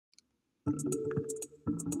So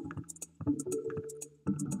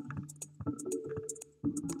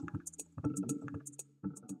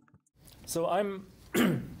I'm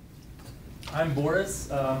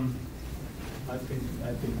Boris. I've been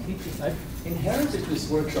teaching. I've inherited this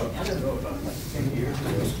workshop, I don't know, about like 10 years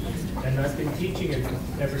ago, and I've been teaching it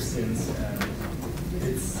ever since.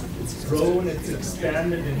 It's grown, it's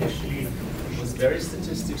expanded. Initially, it was very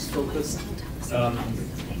statistics focused.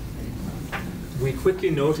 We quickly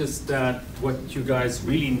noticed that what you guys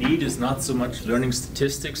really need is not so much learning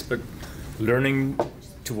statistics, but learning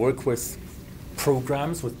to work with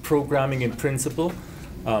programs, with programming in principle,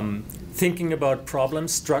 thinking about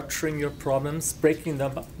problems, structuring your problems, breaking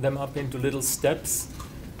them up into little steps,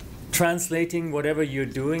 translating whatever you're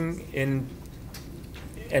doing in,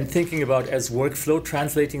 and thinking about as workflow,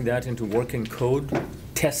 translating that into working code,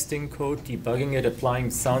 testing code, debugging it, applying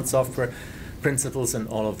sound software principles and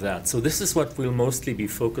all of that. So this is what we'll mostly be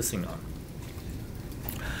focusing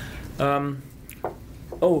on.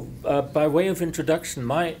 By way of introduction,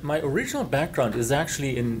 my original background is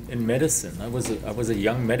actually in medicine. I was a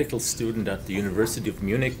young medical student at the University of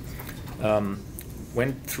Munich.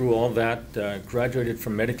 Went through all that, graduated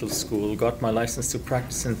from medical school, got my license to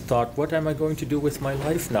practice, and thought, what am I going to do with my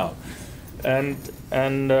life now? And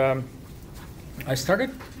I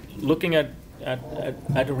started looking at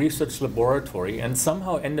a research laboratory, and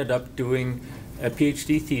somehow ended up doing a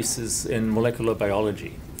PhD thesis in molecular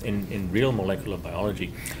biology. In real molecular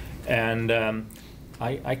biology. And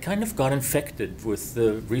I kind of got infected with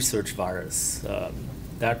the research virus.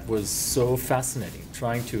 That was so fascinating,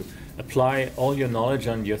 trying to apply all your knowledge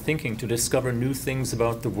and your thinking to discover new things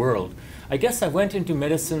about the world. I guess I went into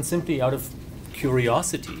medicine simply out of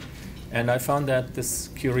curiosity, and I found that this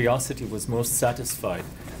curiosity was most satisfied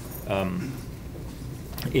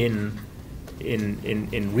in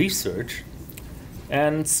research.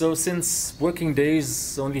 And so since working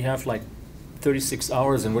days only have like 36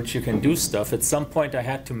 hours in which you can do stuff, at some point I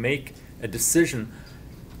had to make a decision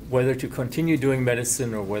whether to continue doing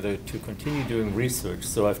medicine or whether to continue doing research.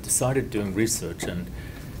 So I've decided doing research, and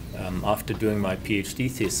after doing my PhD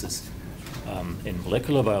thesis in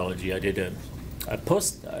molecular biology, I did a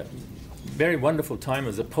very wonderful time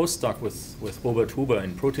as a postdoc with Robert Huber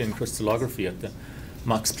in protein crystallography at the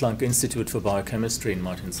Max Planck Institute for Biochemistry in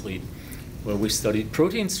Martinsried, where we studied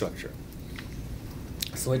protein structure.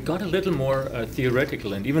 So it got a little more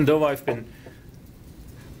theoretical, and even though I've been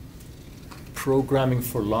programming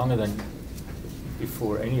for longer than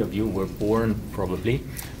before any of you were born, probably,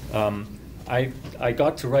 I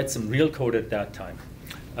got to write some real code at that time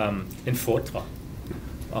in Fortran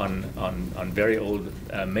on very old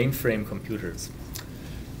mainframe computers.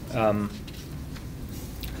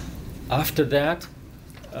 After that,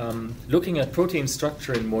 looking at protein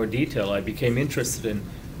structure in more detail, I became interested in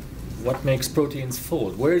what makes proteins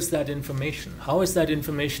fold. Where is that information? How is that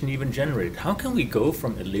information even generated? How can we go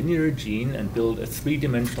from a linear gene and build a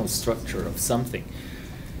three-dimensional structure of something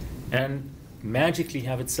and magically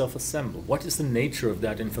have it self-assemble? What is the nature of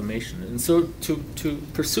that information? And so to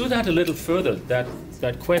pursue that a little further, that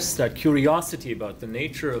quest, that curiosity about the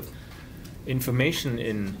nature of information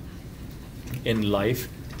in life,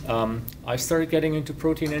 I started getting into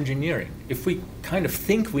protein engineering. If we kind of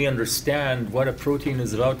think we understand what a protein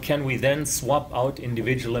is about, can we then swap out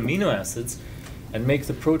individual amino acids and make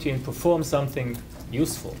the protein perform something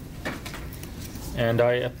useful? And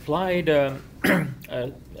I applied a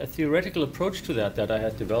theoretical approach to that I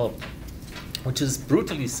had developed, which is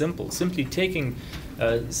brutally simple, simply taking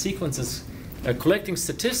sequences, collecting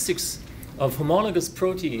statistics of homologous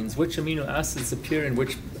proteins, which amino acids appear in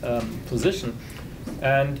which position.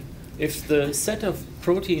 And if the set of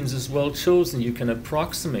proteins is well chosen, you can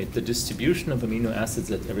approximate the distribution of amino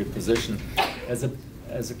acids at every position as a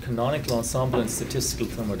canonical ensemble in statistical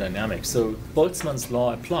thermodynamics. So Boltzmann's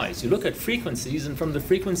law applies. You look at frequencies, and from the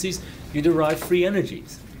frequencies you derive free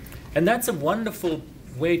energies. And that's a wonderful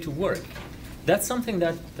way to work. That's something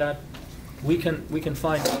that we can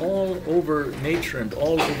find all over nature and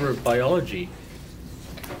all over biology.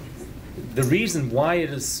 The reason why it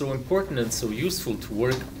is so important and so useful to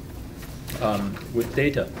work with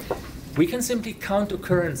data, we can simply count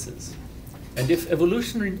occurrences. And if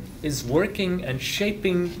evolution is working and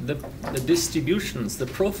shaping the distributions, the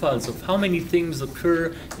profiles of how many things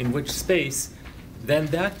occur in which space, then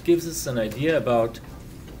that gives us an idea about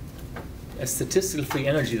a statistical free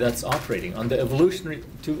energy that's operating on the evolutionary,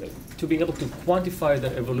 to be able to quantify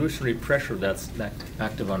the evolutionary pressure that's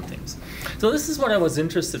active on things. So this is what I was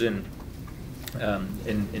interested in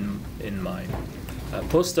my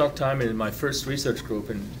postdoc time in my first research group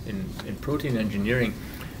in protein engineering.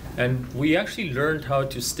 And we actually learned how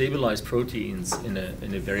to stabilize proteins in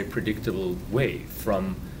a very predictable way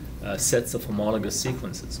from sets of homologous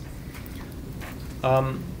sequences.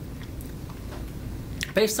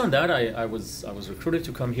 Based on that, I was recruited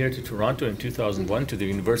to come here to Toronto in 2001 to the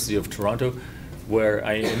University of Toronto, where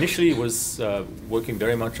I initially was working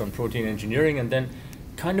very much on protein engineering, and then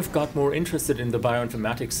kind of got more interested in the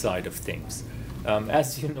bioinformatics side of things.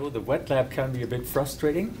 As you know, the wet lab can be a bit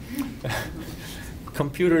frustrating.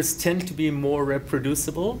 Computers tend to be more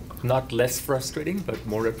reproducible, not less frustrating, but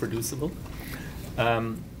more reproducible.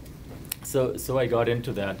 So I got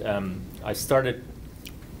into that. I started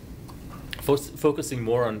focusing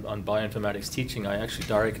more on bioinformatics teaching. I actually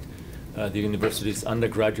direct the university's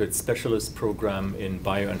undergraduate specialist program in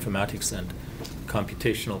bioinformatics and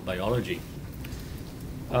computational biology.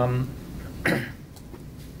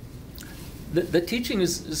 The teaching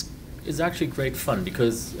is actually great fun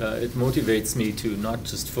because it motivates me to not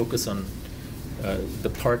just focus on the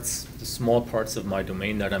small parts of my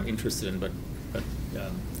domain that I'm interested in, but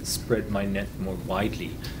spread my net more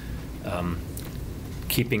widely,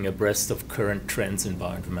 keeping abreast of current trends in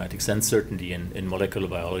bioinformatics and certainly in molecular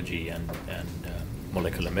biology and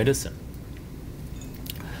molecular medicine.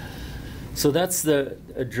 So that's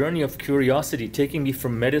a journey of curiosity, taking me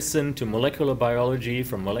from medicine to molecular biology,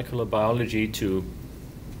 from molecular biology to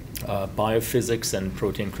biophysics and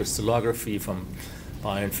protein crystallography, from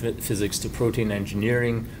biophysics to protein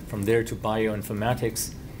engineering, from there to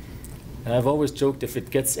bioinformatics. And I've always joked if it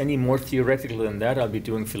gets any more theoretical than that, I'll be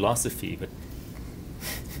doing philosophy. But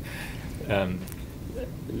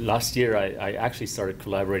last year, I actually started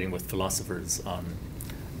collaborating with philosophers on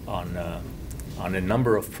a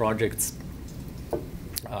number of projects.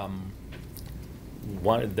 On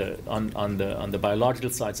the biological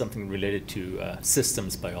side, something related to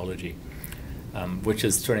systems biology, which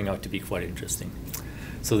is turning out to be quite interesting.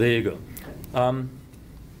 So there you go.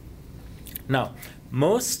 Now,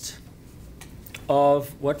 most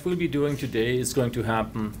of what we'll be doing today is going to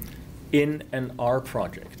happen in an R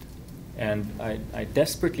project. And I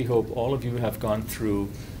desperately hope all of you have gone through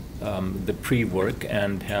the pre-work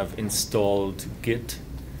and have installed Git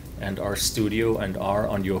and RStudio and R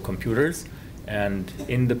on your computers. And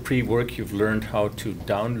in the pre-work, you've learned how to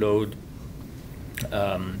download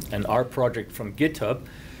an R project from GitHub,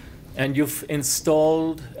 and you've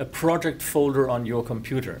installed a project folder on your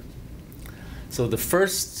computer. So the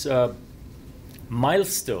first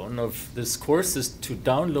milestone of this course is to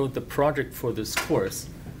download the project for this course,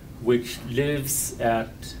 which lives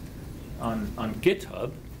on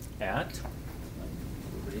GitHub at.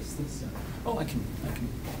 Erase this. Oh, I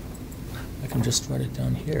can just write it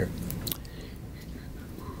down here.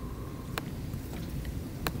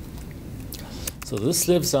 So this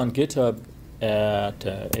lives on GitHub at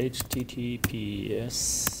https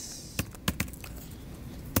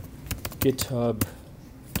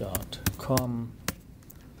github.com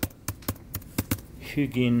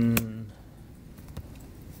Hugin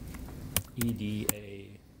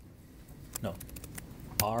EDA, no,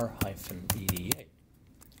 R-EDA.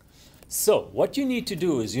 So what you need to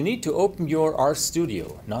do is you need to open your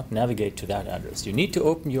RStudio, not navigate to that address. You need to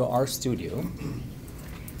open your RStudio.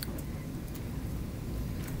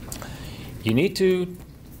 You need to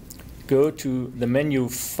go to the menu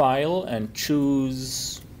File and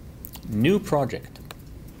choose New Project.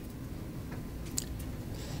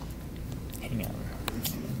 Hang on.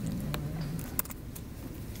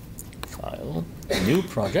 File, New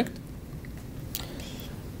Project.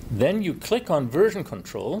 Then you click on Version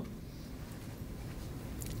Control.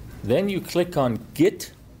 Then you click on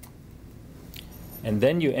Git. And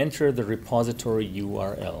then you enter the repository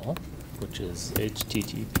URL, which is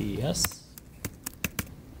https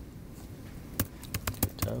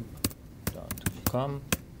github.com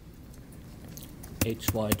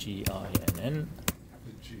HYGINN.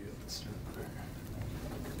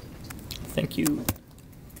 Thank you.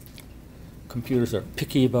 Computers are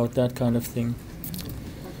picky about that kind of thing.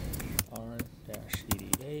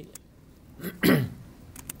 R-EDA.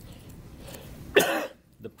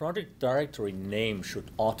 The project directory name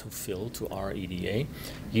should autofill to REDA.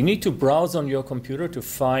 You need to browse on your computer to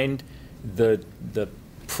find the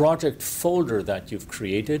project folder that you've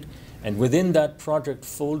created, and within that project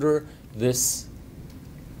folder, this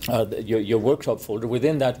your workshop folder.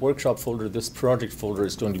 Within that workshop folder, this project folder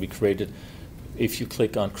is going to be created if you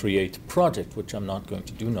click on Create Project, which I'm not going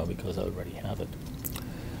to do now because I already have it.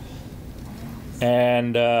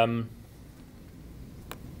 And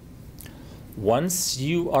once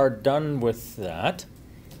you are done with that,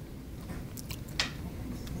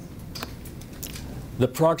 the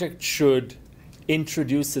project should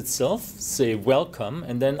introduce itself, say welcome,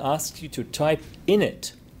 and then ask you to type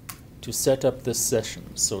init to set up this session.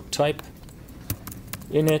 So type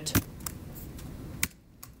init,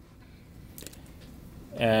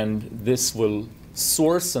 and this will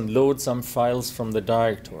source and load some files from the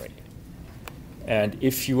directory. And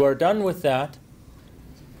if you are done with that,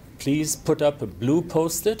 please put up a blue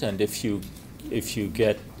post-it, and if you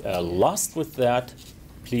get lost with that,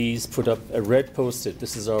 please put up a red post-it.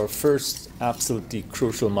 This is our first absolutely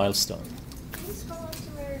crucial milestone. Can you scroll up to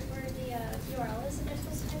where the URL is in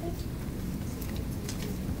Exploratory?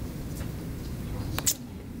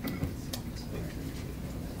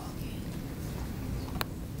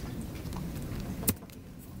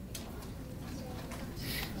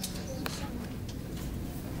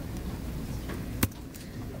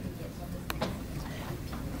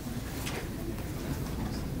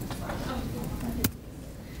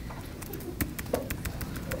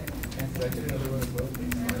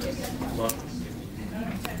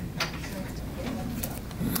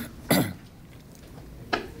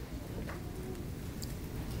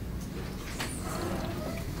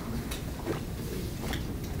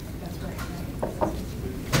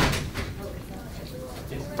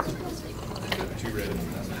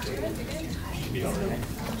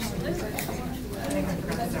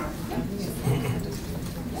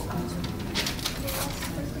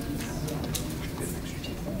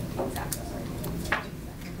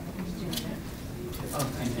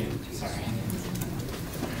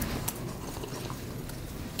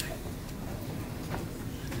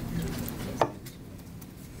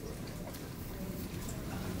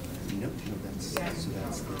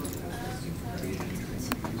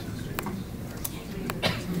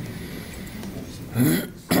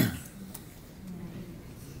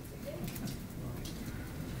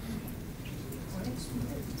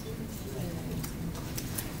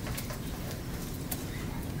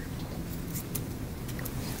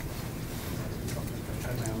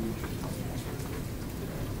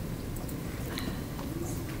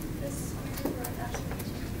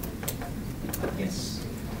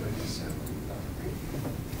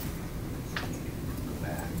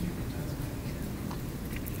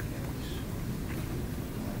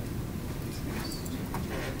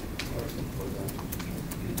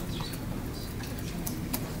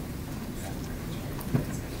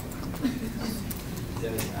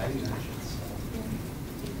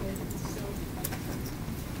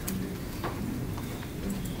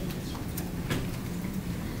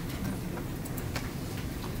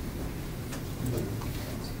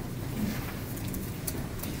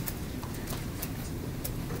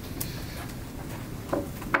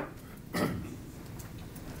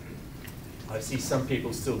 I see some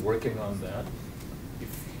people still working on that.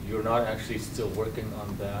 If you're not actually still working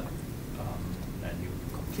on that, and you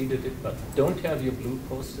completed it, but don't have your blue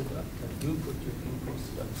post-it up, do put your blue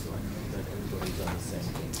post-it up so I know that everybody's on the same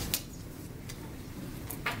page.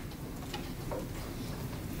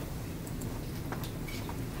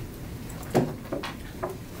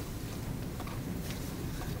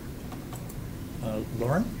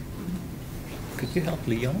 Lauren, could you help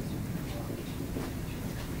Leon?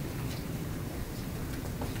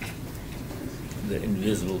 The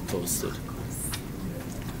invisible post-it.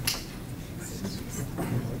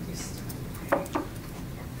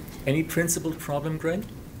 Any principal problem, Greg?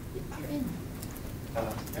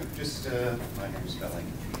 Just minor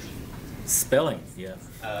spelling. Spelling, yeah.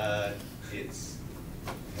 It's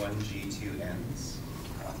 1G, 2 N's.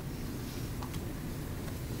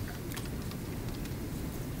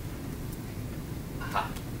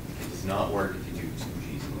 Aha. It does not work if you do 2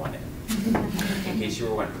 G's and 1 N. In case you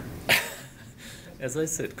were wondering. As I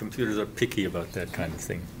said, computers are picky about that kind of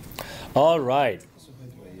thing. All right.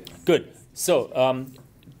 Good. So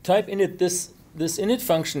type init. This init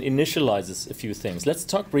function initializes a few things. Let's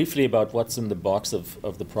talk briefly about what's in the box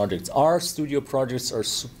of the projects. Our studio projects are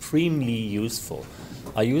supremely useful.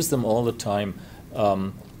 I use them all the time.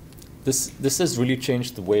 This has really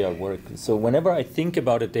changed the way I work. So whenever I think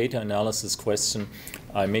about a data analysis question,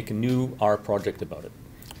 I make a new R project about it.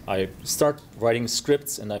 I start writing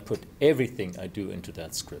scripts and I put everything I do into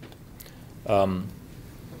that script.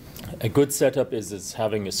 A good setup is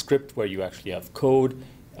having a script where you actually have code,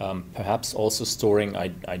 perhaps also storing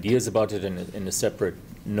ideas about it in a separate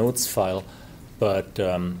notes file, but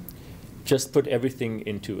just put everything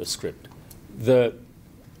into a script.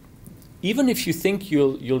 Even if you think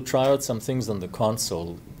you'll try out some things on the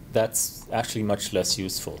console, that's actually much less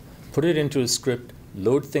useful. Put it into a script,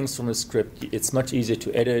 load things from a script. It's much easier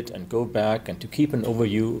to edit and go back and to keep an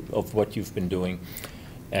overview of what you've been doing,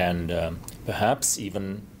 and perhaps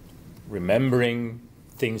even remembering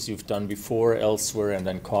things you've done before elsewhere and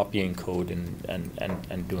then copying code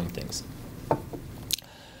and doing things.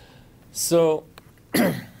 So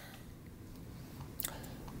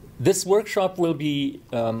this workshop will be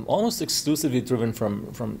almost exclusively driven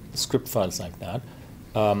from script files like that.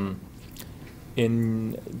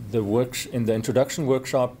 In the introduction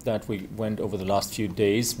workshop that we went over the last few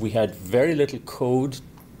days, we had very little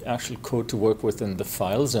actual code to work with in the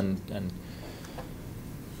files, and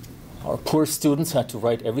our poor students had to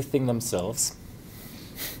write everything themselves.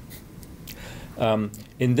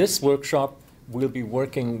 In this workshop, we'll be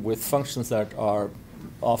working with functions that are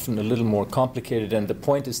often a little more complicated, and the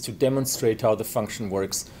point is to demonstrate how the function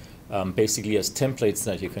works, basically as templates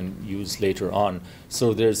that you can use later on.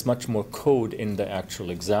 So there's much more code in the actual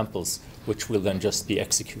examples, which will then just be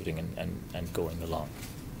executing and going along.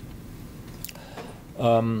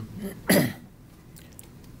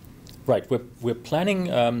 Right, we're planning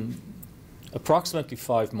approximately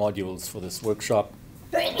 5 modules for this workshop.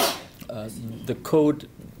 The code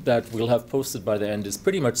that we'll have posted by the end is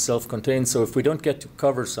pretty much self-contained, so if we don't get to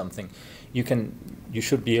cover something, you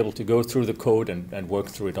should be able to go through the code and work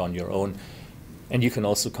through it on your own, and you can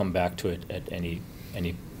also come back to it at any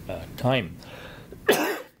time.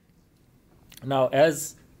 Now,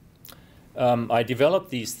 as I develop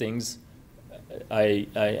these things, I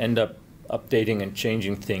end up updating and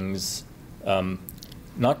changing things,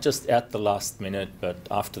 not just at the last minute, but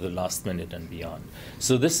after the last minute and beyond.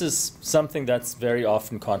 So this is something that's very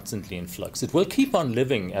often constantly in flux. It will keep on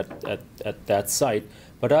living at that site,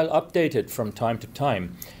 but I'll update it from time to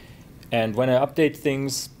time. And when I update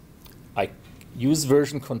things, I use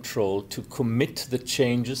version control to commit the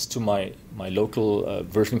changes to my local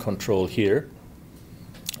version control here.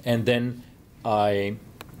 And then I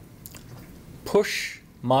push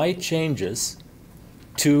my changes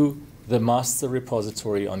to the master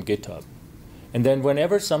repository on GitHub. And then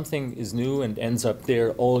whenever something is new and ends up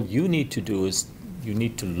there, all you need to do is you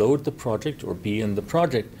need to load the project or be in the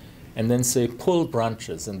project and then say pull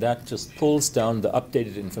branches, and that just pulls down the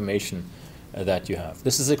updated information that you have.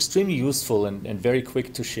 This is extremely useful and very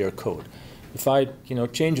quick to share code. If I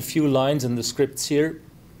change a few lines in the scripts here,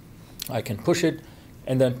 I can push it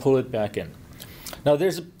and then pull it back in. Now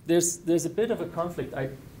there's a bit of a conflict. I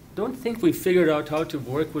don't think we figured out how to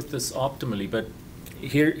work with this optimally, but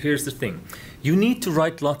here's the thing. You need to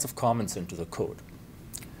write lots of comments into the code.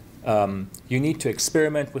 You need to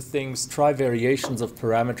experiment with things, try variations of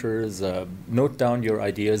parameters, note down your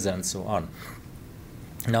ideas, and so on.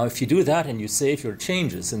 Now, if you do that and you save your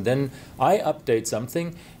changes, and then I update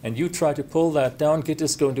something, and you try to pull that down, Git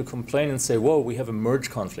is going to complain and say, whoa, we have a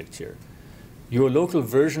merge conflict here. Your local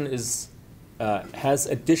version has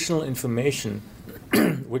additional information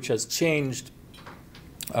which has changed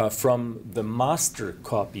from the master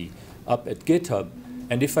copy up at GitHub.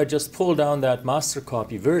 And if I just pull down that master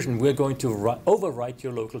copy version, we're going to overwrite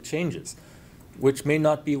your local changes, which may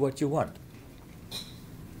not be what you want.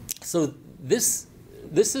 So this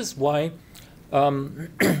is why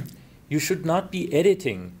you should not be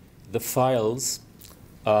editing the files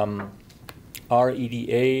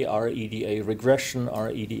REDA, REDA regression,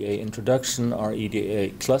 REDA introduction,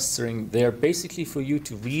 REDA clustering. They're basically for you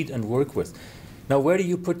to read and work with. Now, where do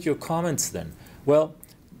you put your comments then? Well,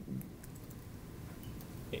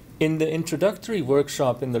 in the introductory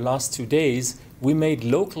workshop in the last 2 days, we made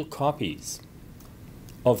local copies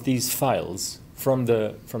of these files from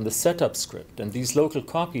the setup script, and these local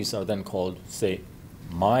copies are then called, say,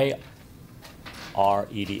 my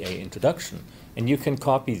REDA introduction, and you can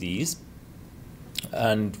copy these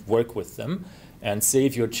and work with them and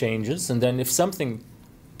save your changes, and then if something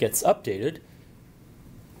gets updated,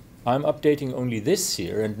 I'm updating only this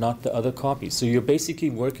here and not the other copy. So you're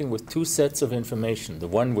basically working with 2 sets of information: the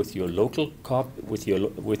one with your local with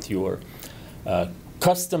your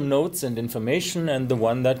custom notes and information, and the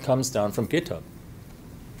one that comes down from GitHub.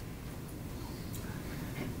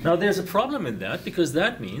 Now there's a problem in that, because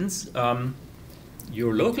that means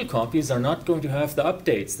your local copies are not going to have the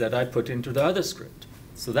updates that I put into the other script.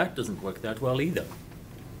 So that doesn't work that well either.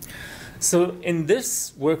 So in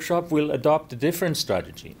this workshop, we'll adopt a different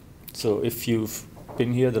strategy. So if you've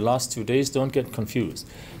been here the last 2 days, don't get confused.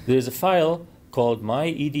 There's a file called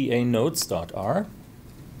myedanotes.r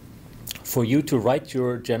for you to write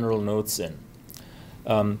your general notes in.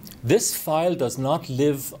 This file does not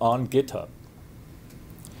live on GitHub.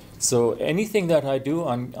 So anything that I do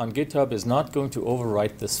on GitHub is not going to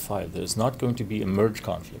overwrite this file. There's not going to be a merge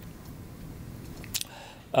conflict.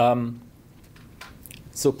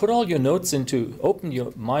 So put all your notes into, open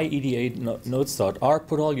your myedanotes.r,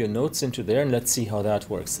 put all your notes into there, and let's see how that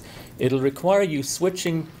works. It'll require you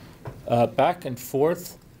switching back and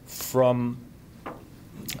forth from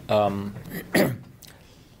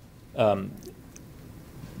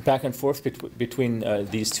back and forth between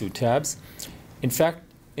these two tabs. In fact,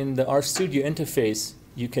 in the RStudio interface,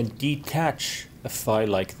 you can detach a file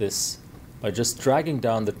like this by just dragging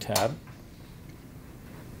down the tab.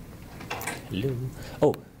 Hello.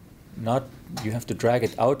 Oh, not you have to drag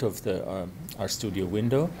it out of the RStudio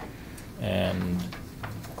window, and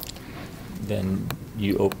then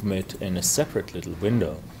you open it in a separate little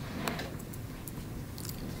window.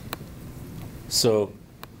 So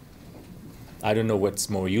I don't know what's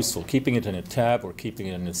more useful, keeping it in a tab or keeping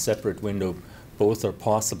it in a separate window. Both are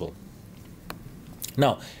possible.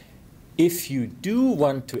 Now, if you do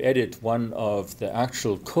want to edit one of the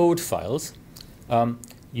actual code files,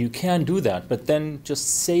 you can do that, but then just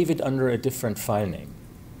save it under a different file name.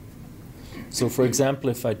 So for example,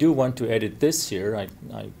 if I do want to edit this here,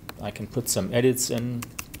 I can put some edits in.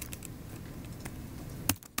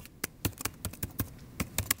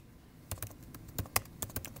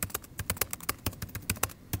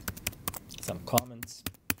 Some comments.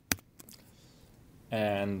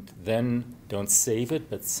 And then don't save it,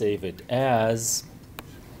 but save it as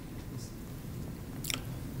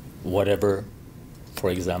whatever, for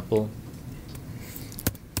example,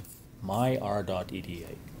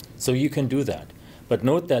 myr.eda. So you can do that. But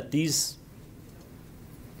note that these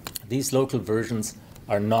local versions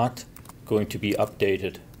are not going to be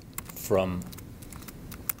updated from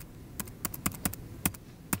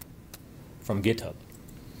GitHub.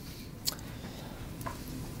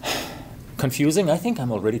 Confusing? I think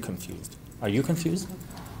I'm already confused. Are you confused?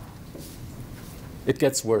 It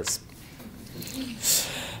gets worse.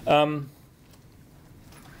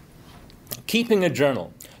 Keeping a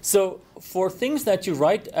journal. So for things that you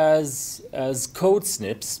write as code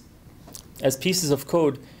snips, as pieces of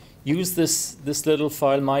code, use this little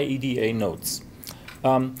file, myEDA notes.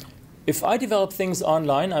 If I develop things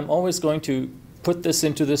online, I'm always going to put this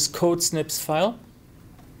into this code snips file,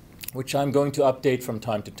 which I'm going to update from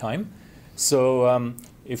time to time. So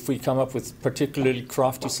if we come up with particularly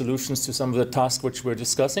crafty solutions to some of the tasks which we're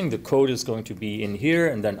discussing, the code is going to be in here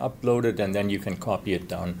and then uploaded, and then you can copy it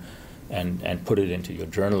down and put it into your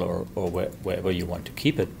journal or wherever you want to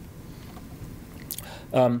keep it.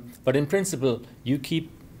 But in principle, you keep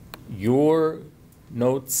your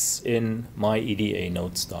notes in myEDA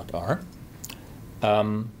notes.r.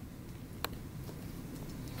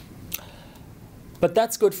 But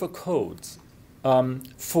that's good for codes.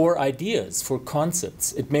 For ideas, for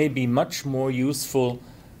concepts, it may be much more useful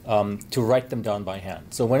to write them down by hand.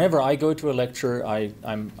 So whenever I go to a lecture,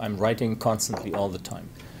 I'm writing constantly all the time.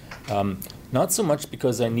 Not so much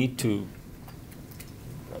because I need to.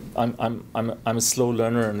 I'm a slow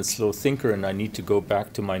learner and a slow thinker, and I need to go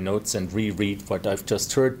back to my notes and reread what I've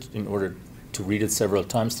just heard in order to read it several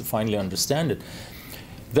times to finally understand it.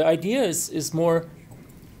 The idea is more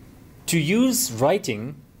to use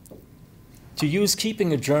writing, to use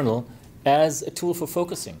keeping a journal as a tool for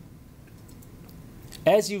focusing.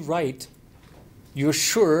 As you write, you're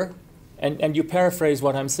sure, and you paraphrase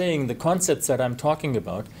what I'm saying, the concepts that I'm talking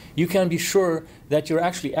about, you can be sure that you're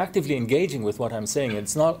actually actively engaging with what I'm saying.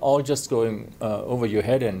 It's not all just going over your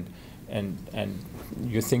head and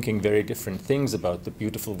you're thinking very different things about the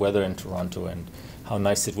beautiful weather in Toronto and how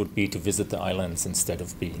nice it would be to visit the islands instead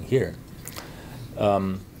of being here.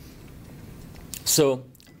 So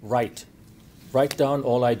write. Write down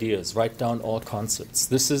all ideas, write down all concepts.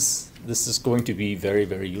 This is going to be very,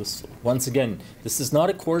 very useful. Once again, this is not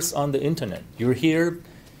a course on the internet. You're here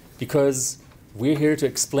because we're here to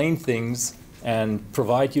explain things and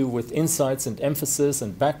provide you with insights and emphasis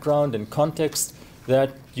and background and context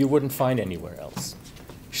that you wouldn't find anywhere else.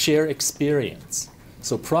 Share experience.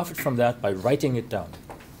 So profit from that by writing it down.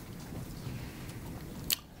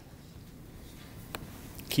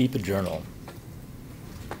 Keep a journal.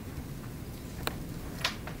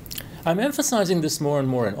 I'm emphasizing this more and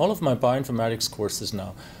more in all of my bioinformatics courses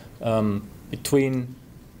now. Between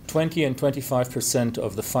 20 and 25%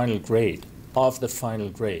 of the final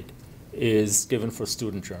grade is given for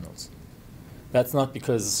student journals. That's not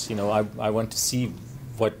because I want to see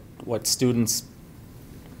what students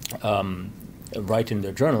write in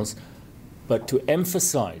their journals, but to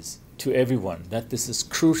emphasize to everyone that this is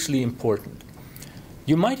crucially important.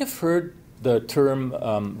 You might have heard the term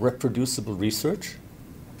reproducible research.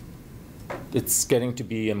 It's getting to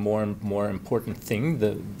be a more and more important thing,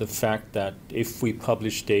 the fact that if we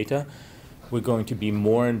publish data, we're going to be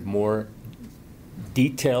more and more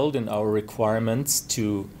detailed in our requirements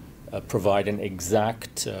to provide an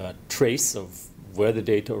exact trace of where the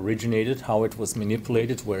data originated, how it was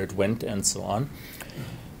manipulated, where it went, and so on.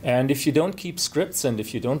 And if you don't keep scripts and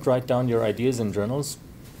if you don't write down your ideas in journals,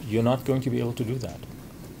 you're not going to be able to do that.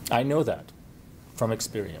 I know that from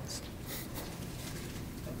experience.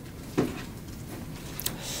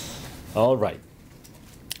 All right.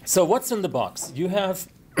 So what's in the box? You have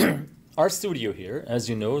RStudio here. As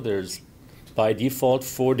you know, there's by default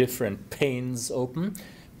 4 different panes open.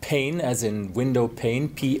 Pane as in window pane,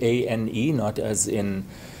 P-A-N-E, not as in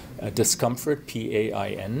discomfort,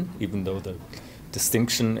 P-A-I-N, even though the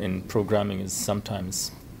distinction in programming is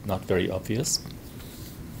sometimes not very obvious.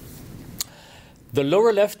 The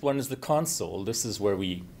lower left one is the console. This is where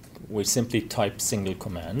we simply type single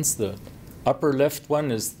commands. The upper left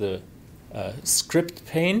one is the script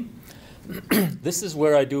pane. This is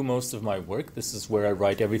where I do most of my work. This is where I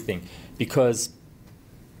write everything, because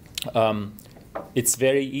it's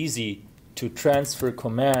very easy to transfer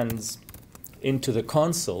commands into the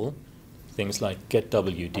console, things like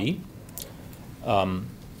getWD.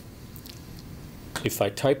 If I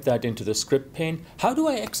type that into the script pane, how do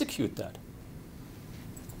I execute that?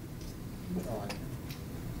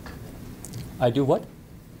 I do what?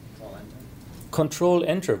 Control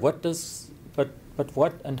Enter. What does, but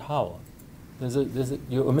what and how?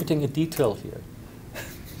 You're omitting a detail here.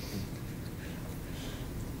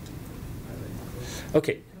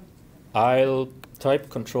 Okay, I'll type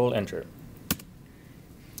Control Enter.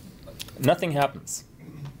 Nothing happens.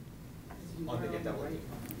 On the get W.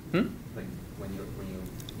 Like when you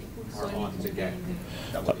are on the get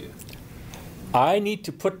W. I need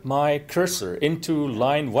to put my cursor into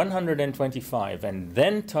line 125 and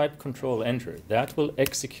then type Control Enter. That will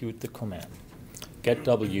execute the command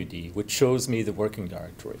getWD, which shows me the working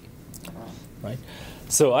directory. Right?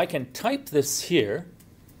 So I can type this here,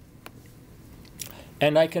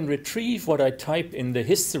 and I can retrieve what I type in the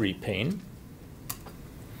history pane,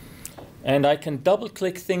 and I can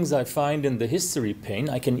double-click things I find in the history pane.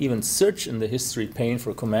 I can even search in the history pane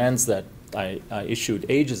for commands that I issued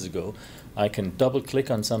ages ago. I can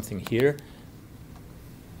double-click on something here,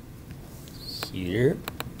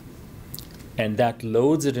 and that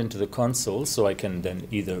loads it into the console, so I can then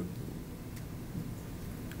either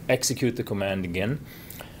execute the command again,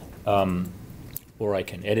 or I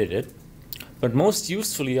can edit it. But most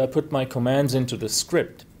usefully, I put my commands into the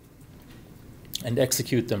script and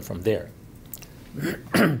execute them from there.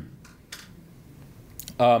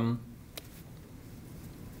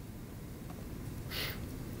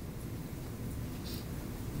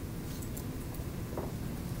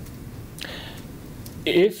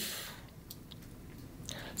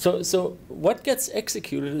 So what gets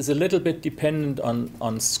executed is a little bit dependent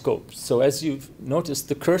on scope. So as you've noticed,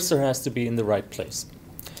 the cursor has to be in the right place.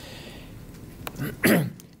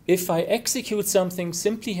 If I execute something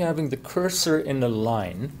simply having the cursor in a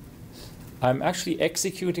line, I'm actually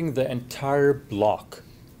executing the entire block.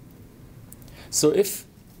 So if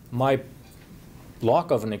my block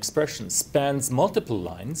of an expression spans multiple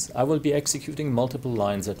lines, I will be executing multiple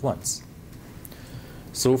lines at once.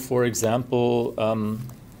 So for example,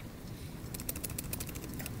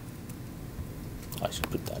 I should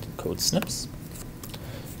put that in code snips.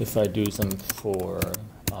 If I do some for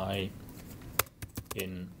I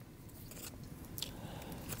in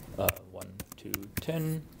 1 to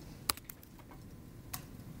 10,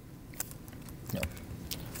 no.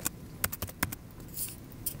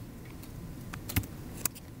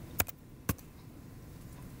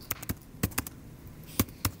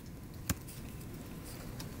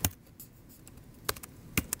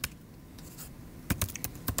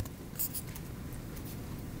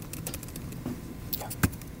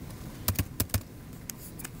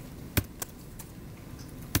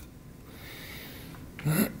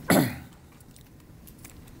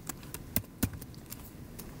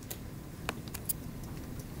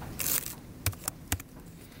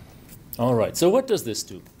 All right, so what does this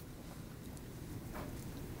do?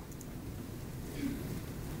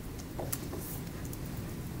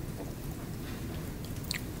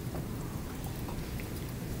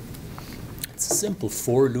 It's a simple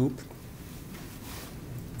for loop.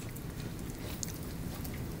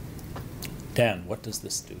 Dan, what does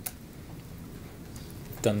this do?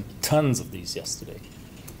 I've done tons of these yesterday.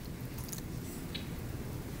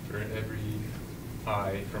 For every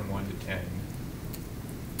I from 1 to 10,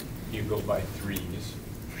 you go by 3s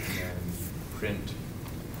and print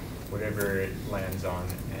whatever it lands on,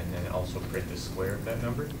 and then also print the square of that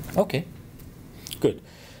number. Okay, good.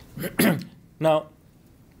 Now,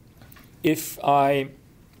 if I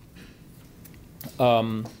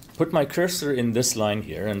put my cursor in this line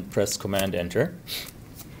here and press Command Enter,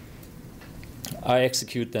 I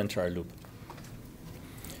execute the entire loop.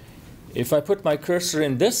 If I put my cursor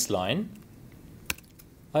in this line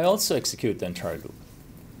I also execute the entire loop.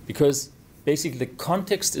 Because basically the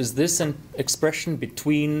context is this an expression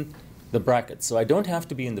between the brackets. So I don't have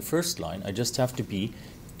to be in the first line, I just have to be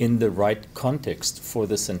in the right context for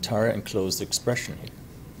this entire enclosed expression here.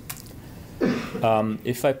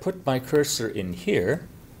 If I put my cursor in here,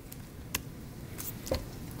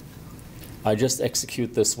 I just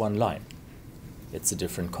execute this one line. It's a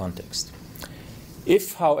different context.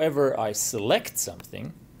 If, however, I select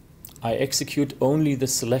something, I execute only the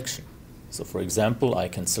selection. So, for example, I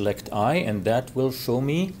can select I, and that will show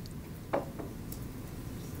me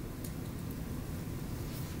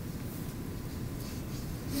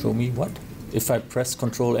what? If I press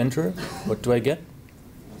Control Enter, what do I get?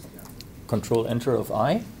 Control Enter of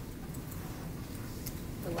I?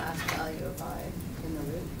 The last value of I in the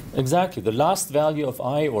loop. Exactly, the last value of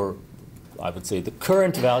I, or I would say the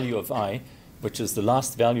current value of I, which is the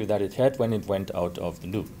last value that it had when it went out of the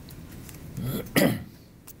loop,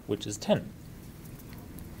 which is 10.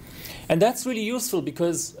 And that's really useful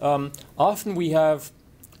because often we have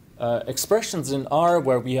expressions in R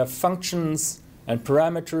where we have functions and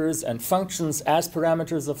parameters and functions as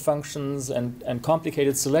parameters of functions and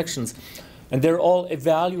complicated selections. And they're all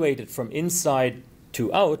evaluated from inside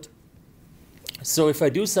to out. So if I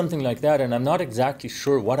do something like that and I'm not exactly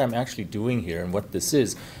sure what I'm actually doing here and what this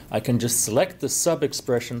is, I can just select the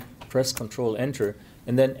sub-expression, press Control Enter,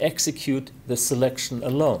 and then execute the selection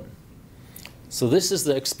alone. So this is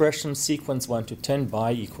the expression sequence 1 to 10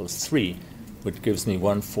 by equals 3, which gives me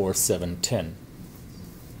 1, 4, 7, 10.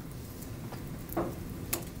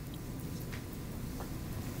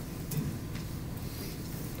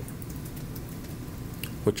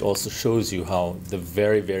 Which also shows you how the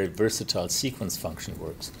very, very versatile sequence function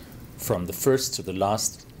works, from the first to the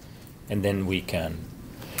last, and then we can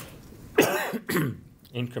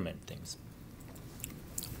increment things.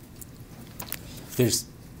 There's,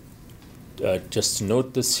 just to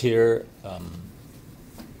note this here,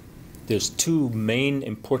 there's two main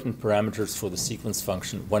important parameters for the sequence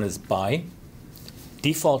function. One is by.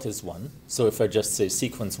 Default is 1, so if I just say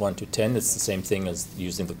sequence 1 to 10, it's the same thing as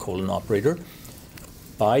using the colon operator.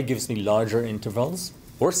 By gives me larger intervals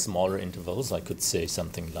or smaller intervals. I could say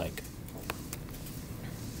something like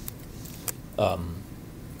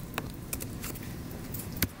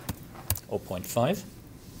 0.5.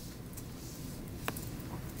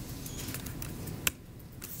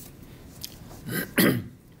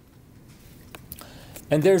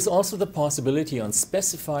 And there's also the possibility on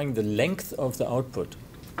specifying the length of the output,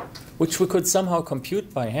 which we could somehow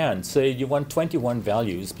compute by hand. Say you want 21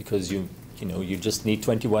 values because you just need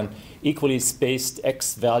 21 equally spaced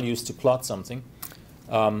x values to plot something.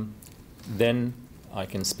 Then I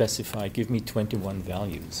can specify, give me 21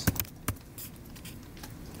 values.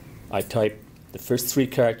 I type the first 3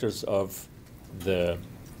 characters of the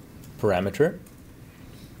parameter.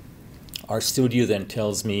 RStudio then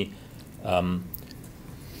tells me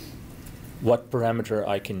what parameter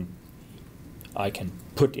I can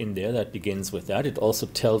put in there that begins with that. It also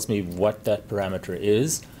tells me what that parameter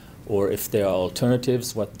is, or if there are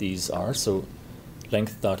alternatives, what these are. So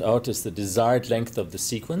length.out is the desired length of the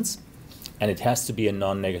sequence, and it has to be a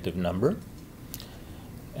non-negative number.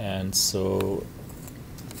 And so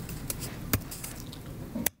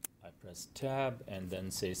I press tab and then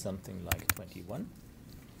say something like 21.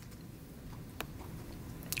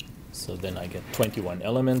 So then I get 21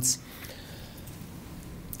 elements.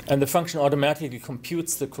 And the function automatically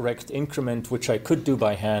computes the correct increment, which I could do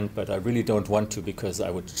by hand, but I really don't want to because I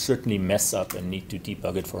would certainly mess up and need to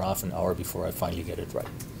debug it for half an hour before I finally get it right.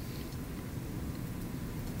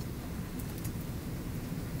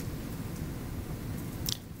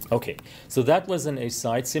 Okay, so that was an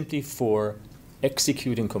aside simply for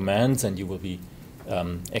executing commands, and you will be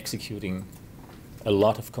executing a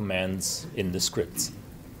lot of commands in the scripts.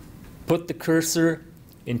 Put the cursor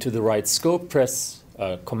into the right scope, press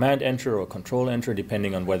Command Enter or Control Enter,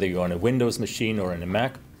 depending on whether you're on a Windows machine or on a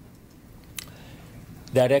Mac.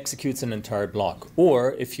 That executes an entire block.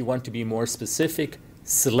 Or if you want to be more specific,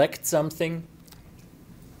 select something,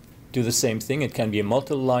 do the same thing. It can be a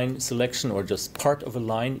multi-line selection or just part of a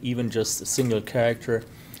line, even just a single character,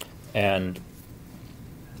 and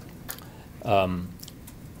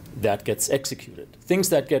that gets executed. Things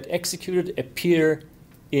that get executed appear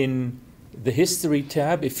in the History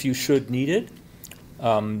tab if you should need it.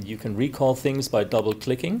 You can recall things by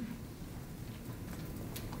double-clicking.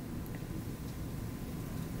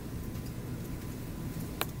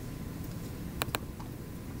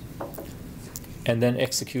 And then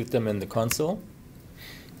execute them in the console.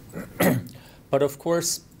 But of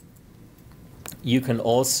course, you can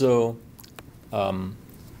also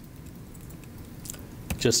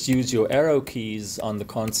just use your arrow keys on the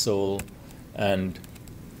console and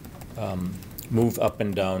move up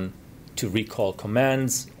and down to recall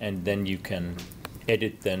commands, and then you can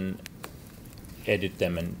edit them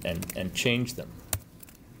and change them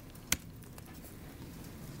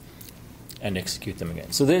and execute them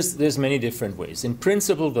again. So there's many different ways. In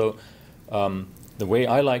principle, though, the way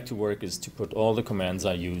I like to work is to put all the commands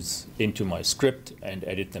I use into my script and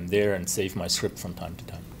edit them there and save my script from time to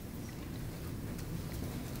time.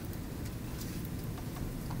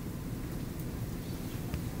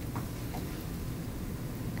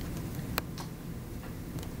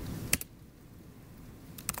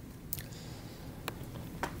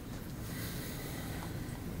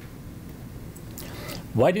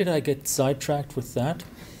 Why did I get sidetracked with that?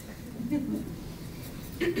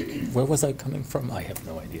 Where was I coming from? I have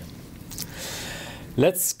no idea.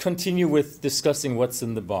 Let's continue with discussing what's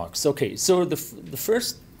in the box. Okay, so the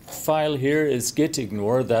first file here is git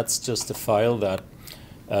ignore. That's just a file that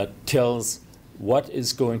tells what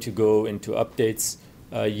is going to go into updates.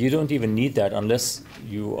 You don't even need that unless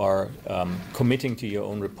you are committing to your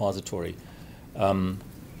own repository.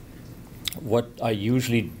 What I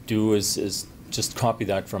usually do is just copy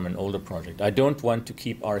that from an older project. I don't want to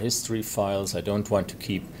keep our history files. I don't want to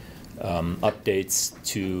keep updates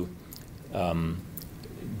to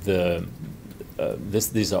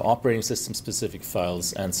these are operating system specific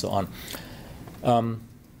files and so on.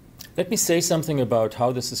 Let me say something about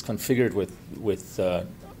how this is configured with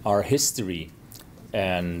our history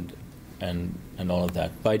and all of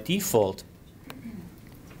that. By default,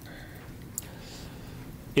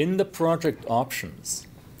 in the project options,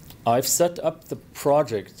 I've set up the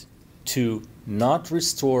project to not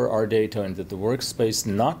restore our data into the workspace,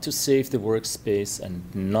 not to save the workspace, and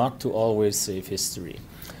not to always save history.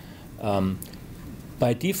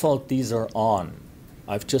 By default, these are on.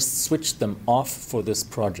 I've just switched them off for this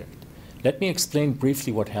project. Let me explain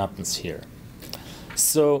briefly what happens here.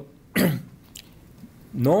 So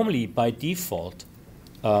normally, by default,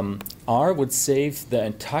 R would save the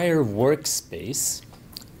entire workspace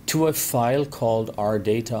to a file called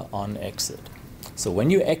rdata on exit. So when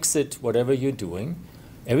you exit whatever you're doing,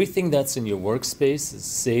 everything that's in your workspace is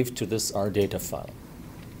saved to this rdata file.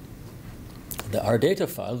 The rdata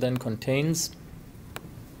file then contains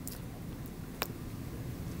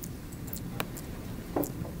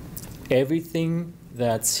everything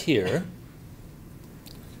that's here,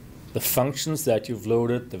 the functions that you've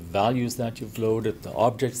loaded, the values that you've loaded, the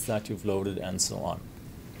objects that you've loaded, and so on.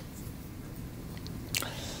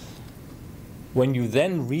 When you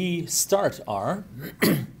then restart R,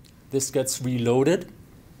 this gets reloaded,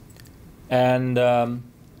 and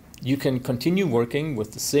you can continue working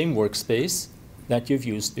with the same workspace that you've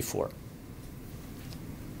used before.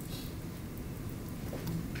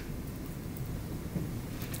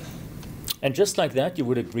 And just like that, you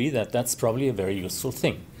would agree that that's probably a very useful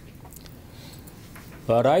thing.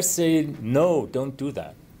 But I say, no, don't do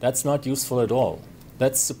that. That's not useful at all.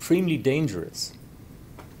 That's supremely dangerous.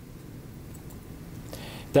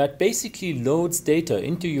 That basically loads data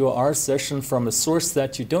into your R session from a source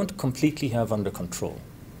that you don't completely have under control.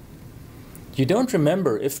 You don't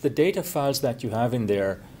remember if the data files that you have in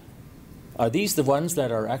there, are these the ones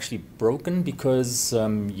that are actually broken because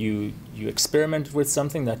you experimented with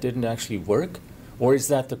something that didn't actually work? Or is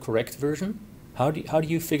that the correct version? How do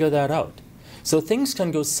you figure that out? So things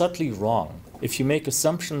can go subtly wrong if you make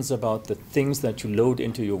assumptions about the things that you load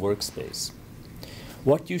into your workspace.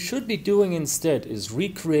 What you should be doing instead is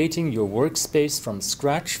recreating your workspace from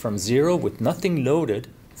scratch, from zero, with nothing loaded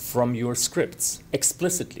from your scripts,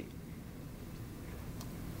 explicitly.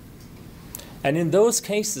 And in those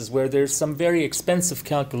cases where there's some very expensive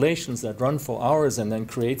calculations that run for hours and then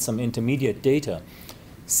create some intermediate data,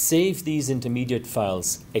 save these intermediate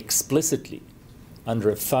files explicitly under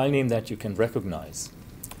a file name that you can recognize,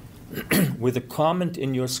 with a comment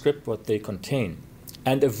in your script what they contain,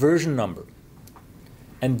 and a version number,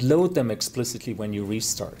 and load them explicitly when you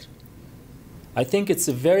restart. I think it's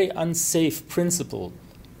a very unsafe principle.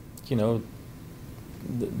 You know,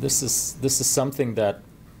 this is something that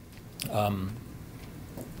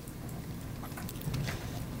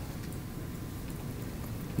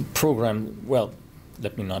well,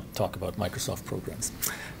 let me not talk about Microsoft programs.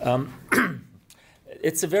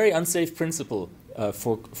 It's a very unsafe principle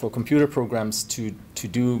for computer programs to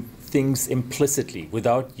do things implicitly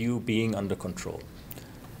without you being under control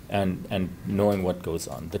and knowing what goes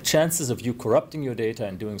on. The chances of you corrupting your data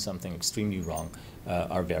and doing something extremely wrong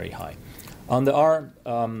are very high. On the R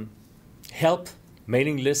help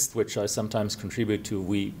mailing list, which I sometimes contribute to,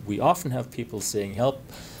 we often have people saying, help,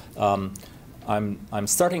 I'm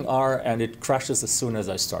starting R and it crashes as soon as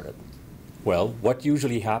I start it. Well, what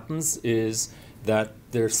usually happens is that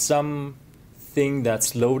there's some thing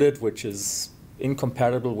that's loaded which is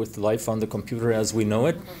incompatible with life on the computer as we know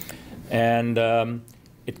it. And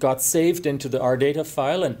it got saved into the R data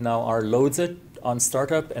file, and now R loads it on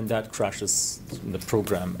startup, and that crashes the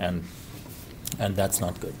program, and that's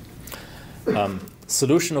not good.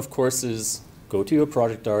 Solution, of course, is go to your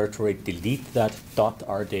project directory, delete that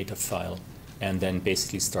 .r data file, and then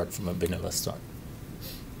basically start from a vanilla start.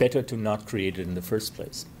 Better to not create it in the first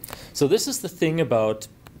place. So this is the thing about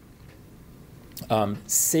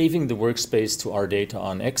saving the workspace to R data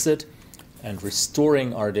on exit and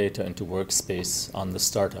restoring R data into workspace on the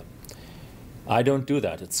startup. I don't do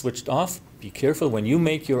that. It's switched off. Be careful. When you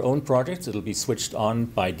make your own projects, it'll be switched on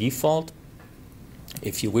by default.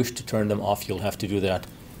 If you wish to turn them off, you'll have to do that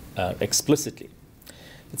explicitly.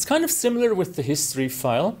 It's kind of similar with the history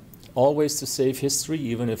file. Always to save history,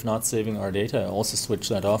 even if not saving our data. I also switch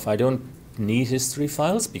that off. I don't need history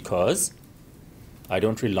files because I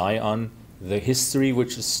don't rely on the history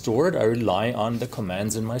which is stored. I rely on the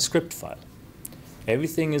commands in my script file.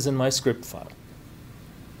 Everything is in my script file.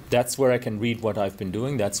 That's where I can read what I've been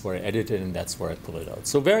doing. That's where I edit it, and that's where I pull it out.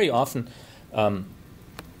 So very often,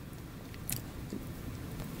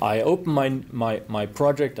 I open my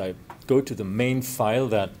project. I go to the main file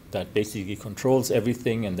that basically controls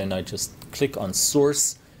everything, and then I just click on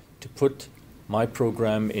source to put my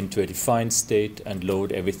program into a defined state and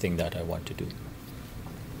load everything that I want to do.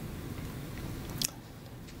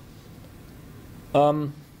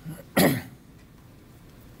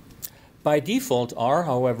 By default, R,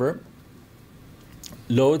 however,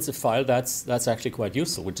 loads a file that's actually quite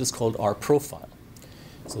useful, which is called R profile.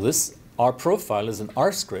 So this R profile is an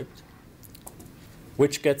R script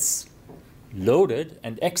which gets loaded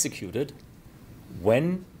and executed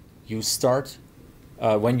when you start,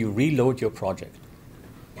 when you reload your project.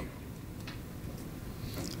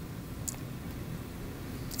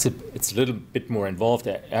 It's a little bit more involved.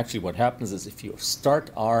 Actually, what happens is if you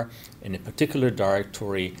start R in a particular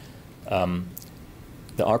directory,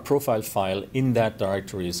 the R profile file in that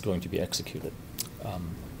directory is going to be executed.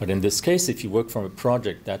 But in this case, if you work from a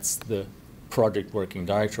project, that's the project working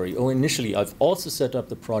directory. Oh, initially, I've also set up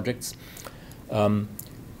the projects to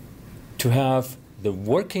have the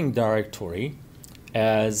working directory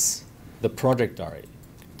as the project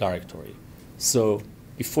directory. So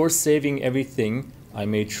before saving everything, I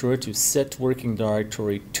made sure to set working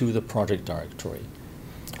directory to the project directory.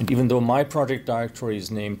 And even though my project directory is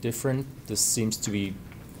named different, this seems to be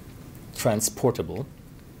transportable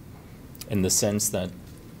in the sense that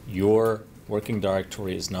your working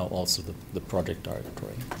directory is now also the project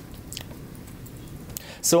directory.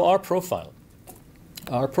 So our profile.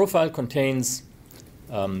 Our profile contains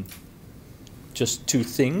just two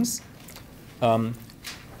things, a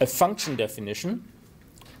function definition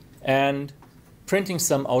and printing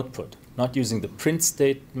some output, not using the print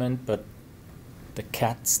statement, but the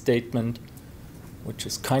cat statement, which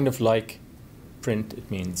is kind of like print.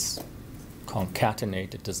 It means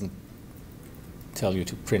concatenate. It doesn't tell you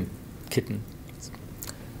to print kitten.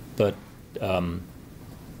 But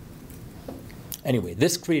anyway,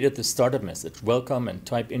 this created the startup message, welcome, and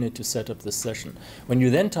type init to set up the session. When you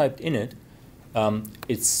then typed init,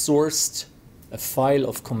 it sourced a file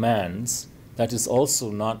of commands that is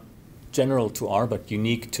also not general to R, but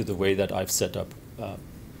unique to the way that I've set up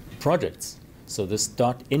projects. So this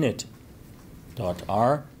 .init.r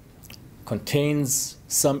contains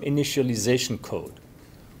some initialization code,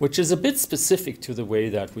 which is a bit specific to the way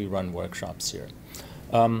that we run workshops here.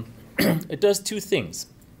 It does two things.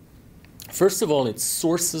 First of all, it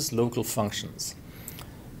sources local functions.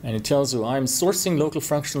 And it tells you, I'm sourcing local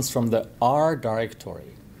functions from the R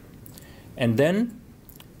directory. And then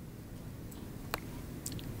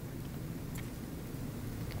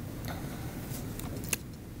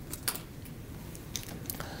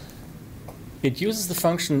it uses the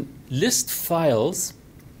function list files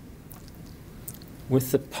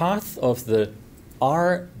with the path of the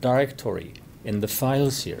R directory in the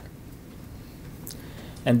files here.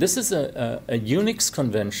 And this is a Unix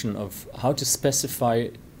convention of how to specify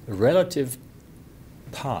relative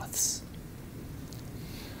paths.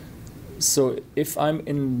 So if I'm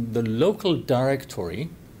in the local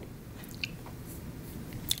directory,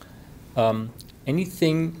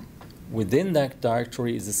 anything within that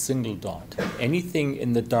directory is a single dot. Anything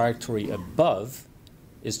in the directory above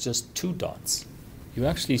is just two dots. You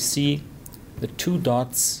actually see the two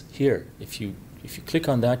dots here. If you click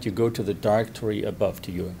on that, you go to the directory above,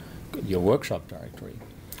 to your workshop directory.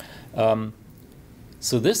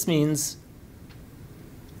 So this means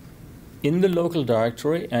in the local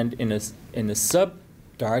directory and in a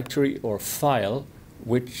subdirectory or file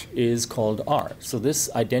which is called R. So this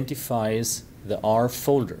identifies the R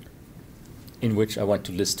folder in which I want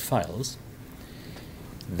to list files.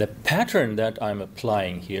 The pattern that I'm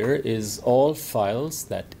applying here is all files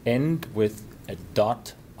that end with a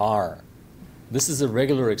 .r. This is a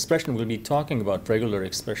regular expression. We'll be talking about regular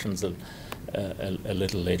expressions a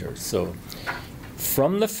little later. So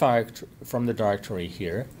from the directory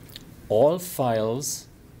here, all files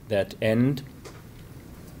that end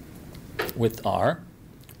with R,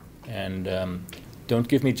 and don't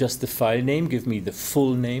give me just the file name, give me the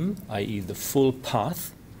full name, i.e. the full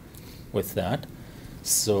path with that.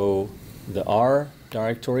 So the R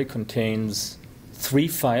directory contains 3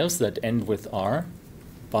 files that end with R: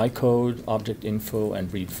 bytecode, object info, and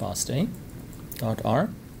readfasta.r.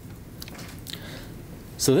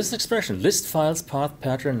 So this expression, list files, path,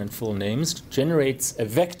 pattern, and full names, generates a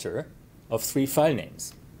vector of 3 file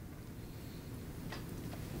names.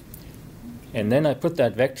 And then I put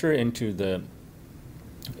that vector into the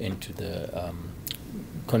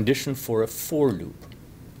condition for a for loop.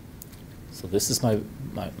 So this is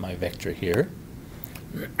my vector here.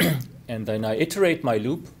 And then I iterate my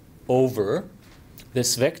loop over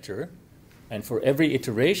this vector. And for every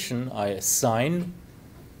iteration, I assign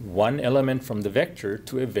one element from the vector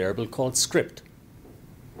to a variable called script.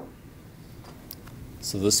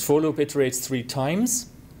 So this for loop iterates 3 times.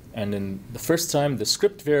 And in the first time, the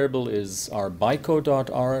script variable is our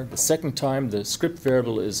bytecode.r. The second time, the script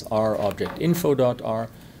variable is our objectinfo.r.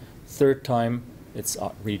 Third time, it's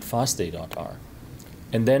readfasta.r.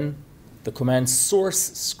 And then the command source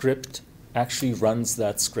script actually runs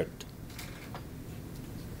that script.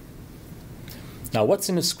 Now, what's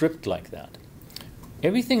in a script like that?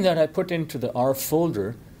 Everything that I put into the R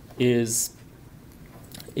folder is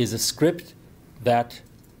a script that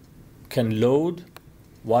can load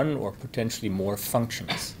one or potentially more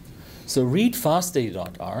functions. So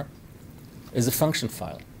readfasta.r is a function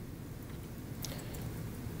file.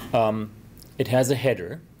 It has a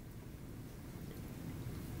header,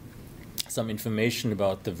 some information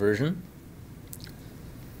about the version,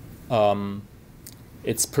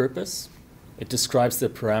 its purpose. It describes the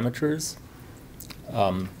parameters.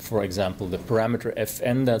 For example, the parameter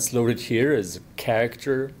fn that's loaded here is a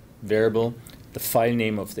character variable, the file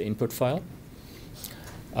name of the input file.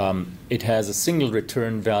 It has a single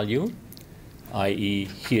return value, i.e.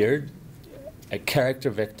 here, a character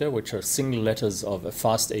vector, which are single letters of a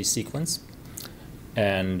FASTA sequence,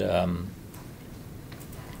 and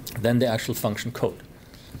then the actual function code.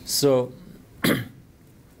 So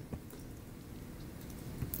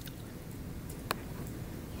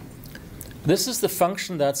this is the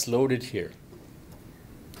function that's loaded here.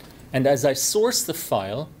 And as I source the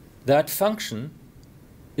file, that function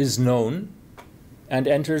is known and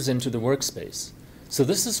enters into the workspace. So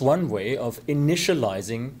this is one way of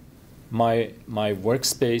initializing my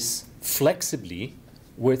workspace flexibly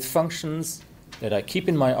with functions that I keep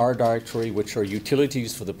in my R directory, which are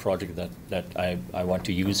utilities for the project that I want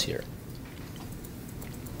to use here.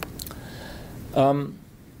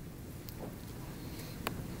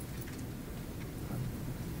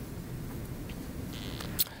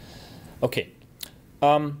 Okay.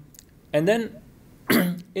 And then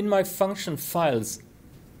in my function files,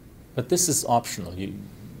 but this is optional.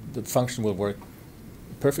 The function will work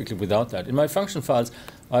perfectly without that. In my function files,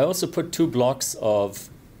 I also put 2 blocks of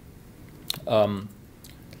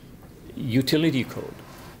utility code.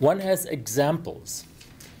 One has examples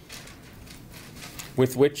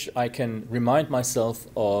with which I can remind myself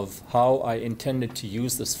of how I intended to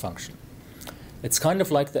use this function. It's kind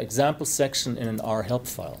of like the example section in an R help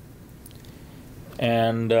file.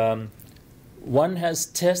 And one has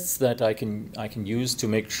tests that I can use to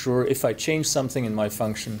make sure if I change something in my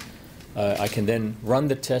function, I can then run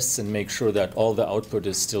the tests and make sure that all the output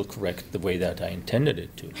is still correct the way that I intended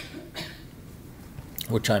it to,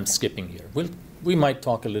 which I'm skipping here. We might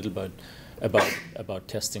talk a little bit about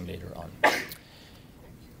testing later on.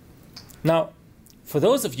 Now, for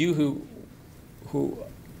those of you who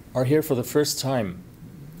are here for the first time,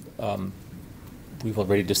 we've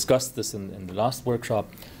already discussed this in the last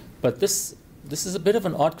workshop, but this is a bit of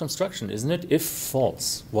an odd construction, isn't it? If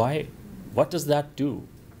false. Why? What does that do?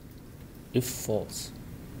 If false.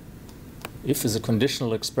 If is a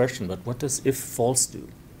conditional expression, but what does if false do?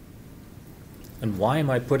 And why am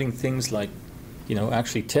I putting things like,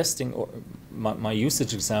 actually testing or my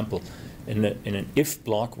usage example in an if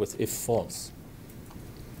block with if false?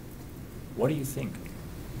 What do you think?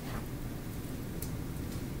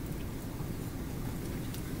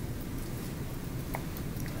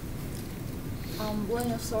 when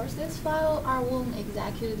you source this file, R won't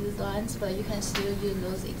execute these lines, but you can still use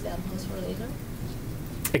those examples for later?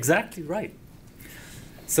 Exactly right.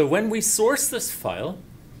 So when we source this file,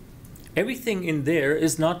 everything in there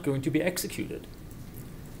is not going to be executed.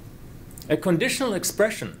 A conditional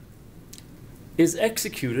expression is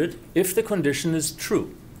executed if the condition is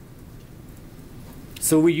true.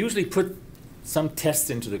 So we usually put some test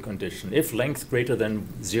into the condition, if length greater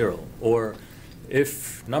than 0, or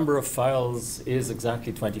if number of files is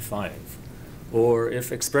exactly 25, or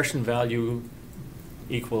if expression value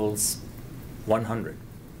equals 100.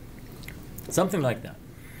 Something like that.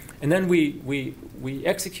 And then we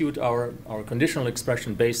execute our conditional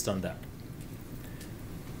expression based on that.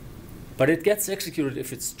 But it gets executed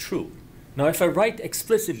if it's true. Now, if I write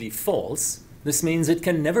explicitly false, this means it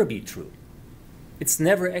can never be true. It's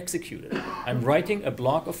never executed. I'm writing a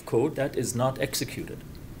block of code that is not executed.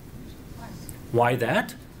 Why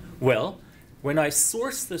that? Well, when I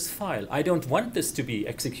source this file, I don't want this to be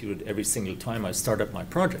executed every single time I start up my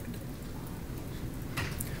project.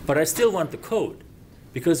 But I still want the code,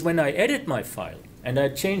 because when I edit my file and I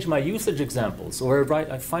change my usage examples, or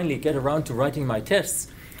I finally get around to writing my tests,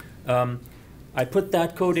 I put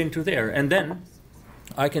that code into there, and then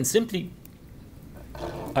I can simply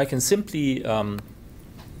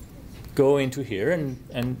go into here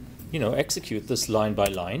and execute this line by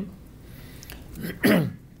line,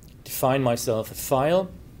 define myself a file,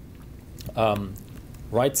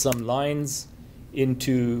 write some lines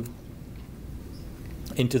into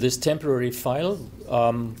this temporary file,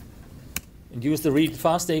 and use the read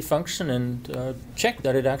fasta function and check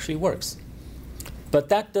that it actually works. But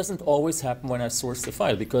that doesn't always happen when I source the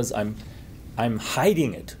file, because I'm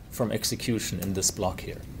hiding it from execution in this block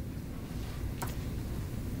here.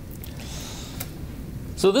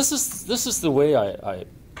 So this is the way I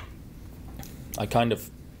kind of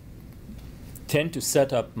tend to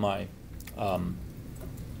set up my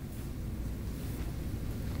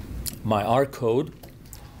my R code.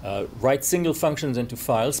 Write single functions into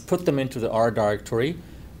files, put them into the R directory.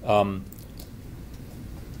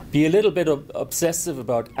 Be a little bit obsessive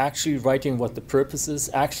about actually writing what the purpose is,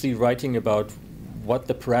 actually writing about what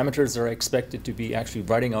the parameters are expected to be, actually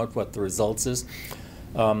writing out what the results is.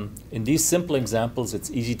 In these simple examples,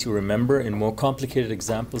 it's easy to remember. In more complicated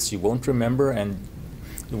examples, you won't remember, and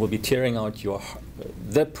you will be tearing out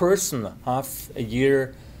the person half a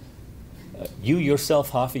year, you yourself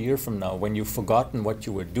half a year from now, when you've forgotten what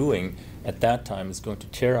you were doing at that time, is going to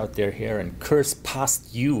tear out their hair and curse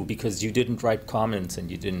past you because you didn't write comments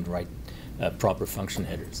and you didn't write proper function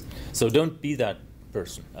headers. So don't be that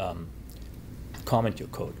person. Comment your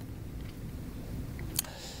code.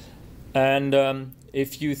 And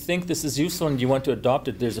if you think this is useful and you want to adopt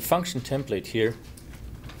it, there's a function template here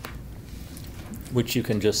which you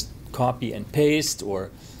can just copy and paste or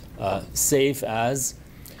save as.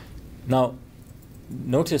 Now,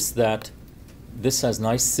 notice that this has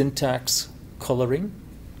nice syntax coloring.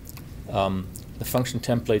 The function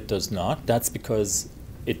template does not. That's because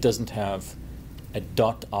it doesn't have a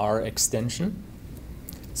 .r extension.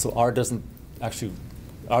 So RStudio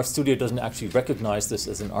doesn't actually recognize this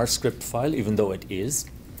as an R script file, even though it is.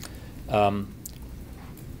 And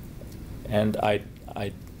I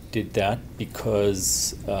did that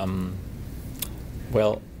because,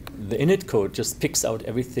 well, the init code just picks out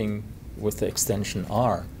everything with the extension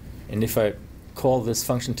R. And if I call this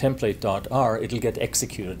function template.r, it'll get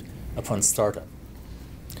executed upon startup.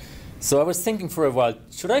 So I was thinking for a while,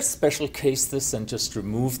 should I special case this and just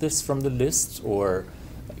remove this from the list, or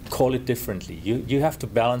call it differently? You have to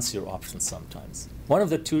balance your options sometimes. One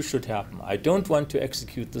of the two should happen. I don't want to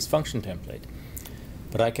execute this function template,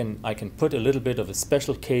 but I can put a little bit of a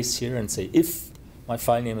special case here and say, if my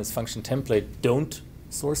file name is function template, don't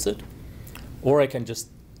source it. Or I can just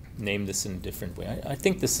name this in a different way. I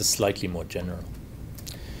think this is slightly more general.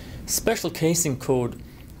 Special casing code,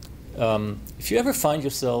 if you ever find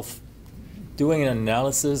yourself doing an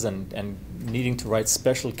analysis and needing to write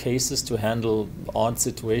special cases to handle odd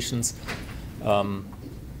situations,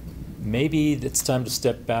 maybe it's time to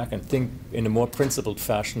step back and think in a more principled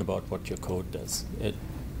fashion about what your code does.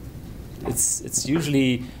 It's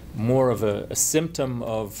usually more of a symptom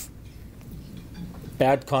of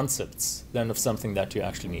bad concepts than of something that you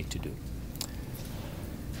actually need to do.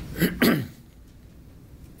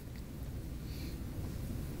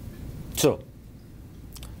 So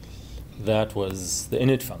that was the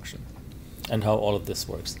init function and how all of this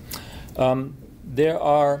works. There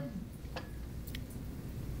are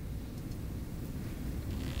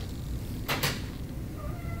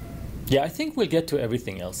I think we'll get to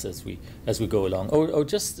everything else as we go along.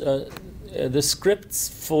 Just the scripts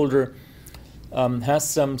folder. has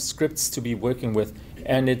some scripts to be working with,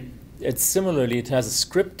 and it similarly, it has a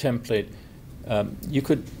script template. You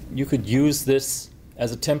could use this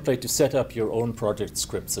as a template to set up your own project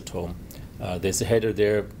scripts at home. There's a header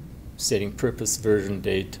there stating purpose, version,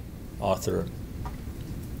 date, author.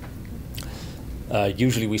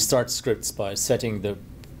 Usually we start scripts by setting the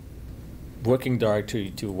working directory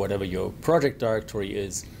to whatever your project directory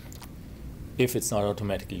is, if it's not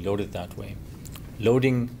automatically loaded that way.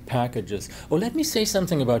 Loading packages. Oh, let me say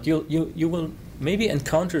something about, you will maybe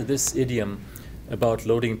encounter this idiom about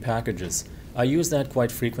loading packages. I use that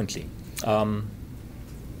quite frequently.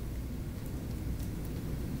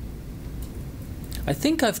 I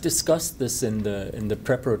think I've discussed this in the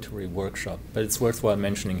preparatory workshop, but it's worthwhile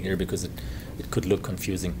mentioning here because it could look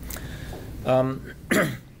confusing.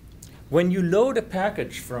 When you load a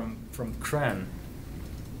package from CRAN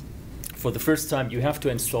for the first time, you have to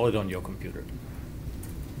install it on your computer.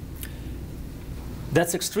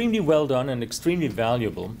 That's extremely well done and extremely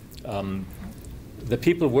valuable. The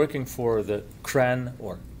people working for the CRAN,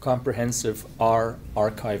 or Comprehensive R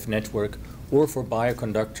Archive Network, or for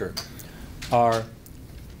Bioconductor, are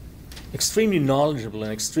extremely knowledgeable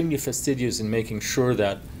and extremely fastidious in making sure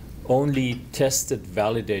that only tested,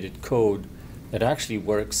 validated code that actually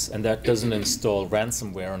works and that doesn't install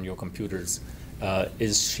ransomware on your computers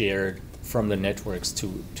is shared from the networks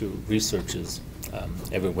to researchers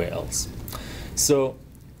everywhere else. So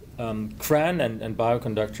CRAN and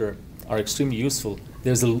Bioconductor are extremely useful.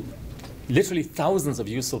 There's literally thousands of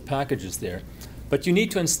useful packages there, but you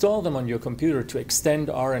need to install them on your computer to extend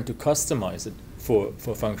R and to customize it for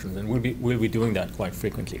functions, and we'll be doing that quite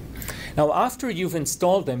frequently. Now, after you've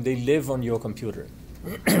installed them, they live on your computer.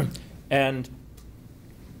 And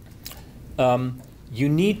you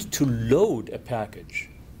need to load a package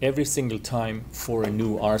every single time for a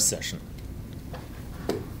new R session.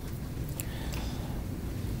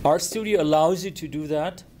 RStudio allows you to do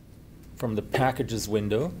that from the packages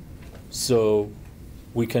window. So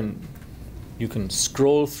you can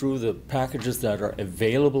scroll through the packages that are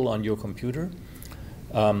available on your computer.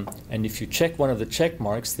 And if you check one of the check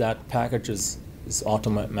marks, that package is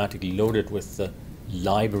automatically loaded with the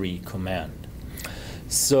library command.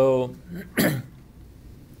 So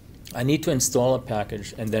I need to install a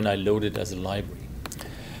package, and then I load it as a library.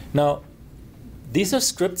 Now, these are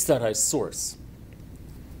scripts that I source.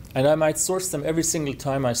 And I might source them every single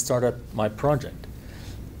time I start up my project.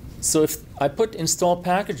 So if I put install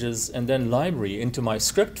packages and then library into my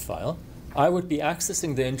script file, I would be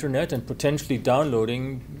accessing the internet and potentially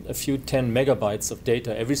downloading a few 10 megabytes of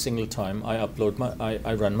data every single time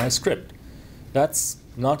I run my script. That's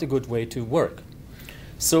not a good way to work.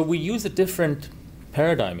 So we use a different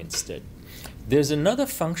paradigm instead. There's another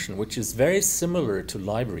function which is very similar to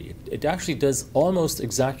library. It actually does almost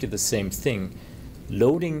exactly the same thing,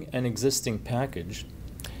 loading an existing package.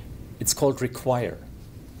 It's called require.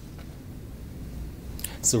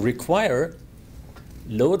 So require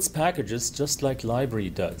loads packages just like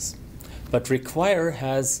library does. But require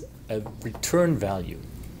has a return value.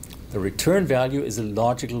 The return value is a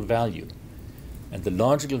logical value. And the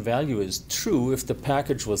logical value is true if the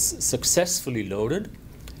package was successfully loaded,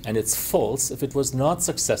 and it's false if it was not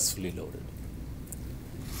successfully loaded.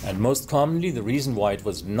 And most commonly, the reason why it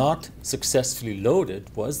was not successfully loaded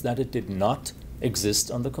was that it did not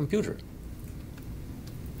exist on the computer.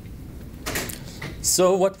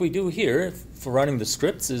 So what we do here for running the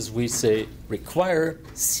scripts is we say require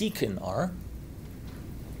seek in R.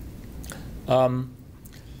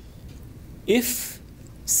 If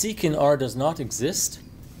seek in R does not exist,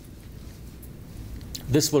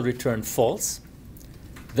 this will return false.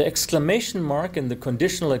 The exclamation mark in the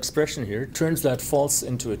conditional expression here turns that false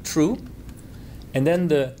into a true. And then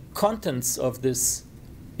the contents of this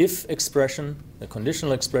if expression, the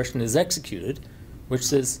conditional expression, is executed, which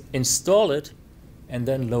says install it and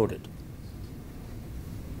then load it.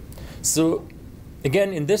 So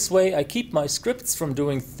again, in this way, I keep my scripts from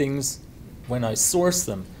doing things when I source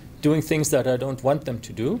them, doing things that I don't want them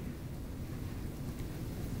to do.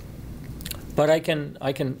 But I can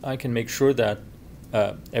make sure that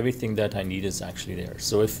everything that I need is actually there.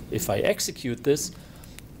 So if I execute this,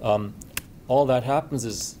 all that happens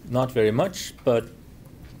is not very much, but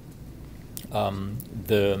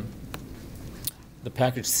the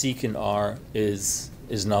package seek in R is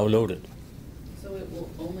now loaded. So it will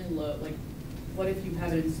only load, like, what if you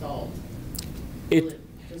have it installed? Will it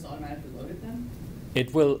just automatically load it then?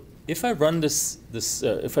 It will, if I run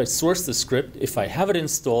if I source the script, if I have it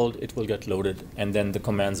installed, it will get loaded, and then the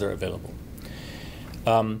commands are available.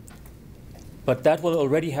 But that will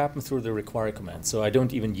already happen through the require command. So I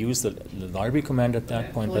don't even use the library command at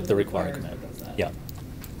that point, but the require command. Yeah,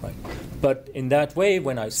 right. But in that way,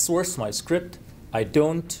 when I source my script, I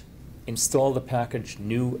don't install the package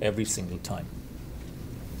new every single time.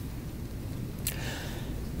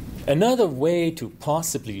 Another way to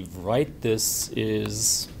possibly write this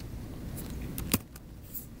is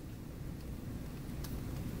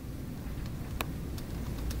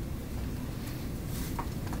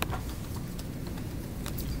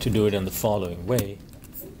to do it in the following way.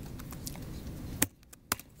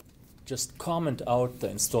 Just comment out the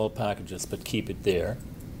install packages, but keep it there.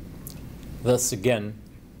 Thus, again,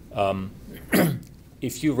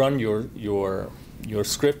 if you run your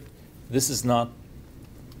script, this is not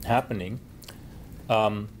happening.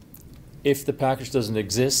 If the package doesn't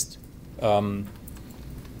exist,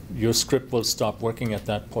 your script will stop working at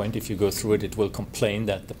that point. If you go through it, it will complain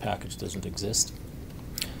that the package doesn't exist.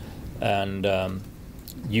 And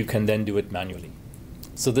you can then do it manually.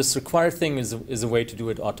 So this require thing is a way to do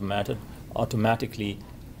it automatically,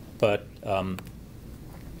 but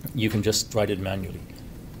you can just write it manually.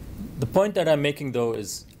 The point that I'm making, though,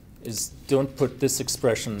 is don't put this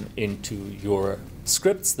expression into your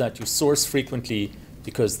scripts that you source frequently,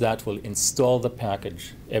 because that will install the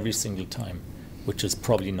package every single time, which is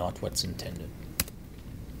probably not what's intended.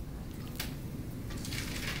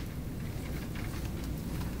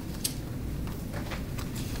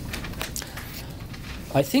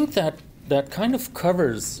 I think that kind of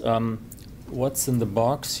covers what's in the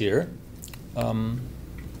box here and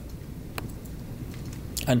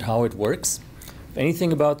how it works. If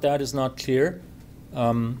anything about that is not clear,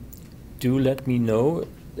 do let me know.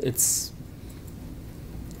 It's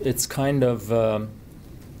kind of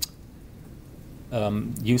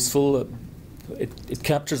useful. It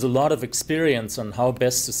captures a lot of experience on how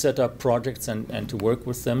best to set up projects and to work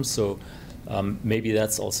with them. So maybe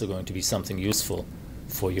that's also going to be something useful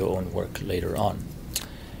for your own work later on.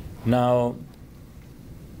 Now,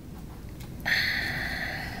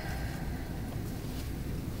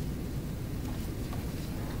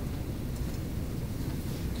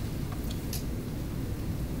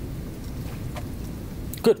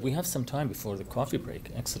 good, we have some time before the coffee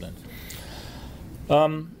break. Excellent.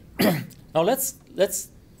 Now let's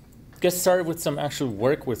get started with some actual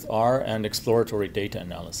work with R and exploratory data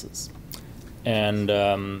analysis. And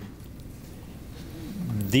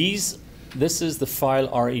this is the file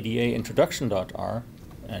reda introduction.r,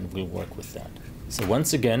 and we'll work with that. So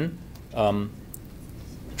once again,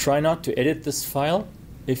 try not to edit this file.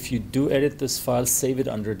 If you do edit this file, save it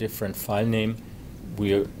under a different file name.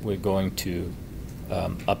 We're going to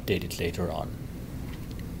update it later on.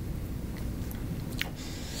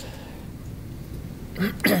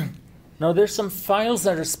 Now there's some files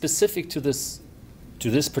that are specific to this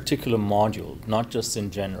particular module, not just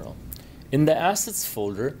in general. In the assets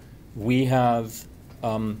folder, we have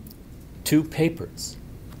 2 papers.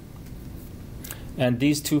 And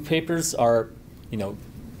these 2 papers are,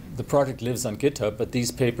 the project lives on GitHub, but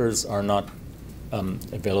these papers are not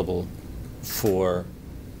available for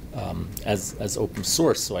as open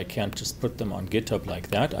source, so I can't just put them on GitHub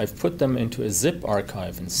like that. I've put them into a zip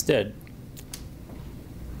archive instead.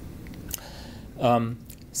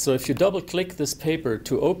 So if you double-click this paper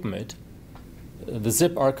to open it, the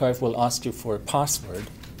zip archive will ask you for a password.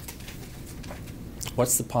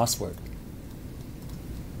 What's the password?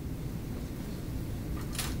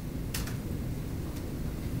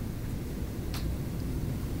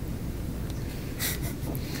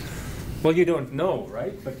 Well, you don't know,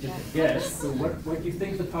 right? But you can guess. So what do you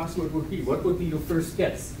think the password would be? What would be your first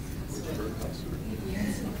guess?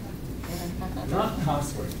 Not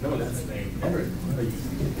password. No, that's name. Never.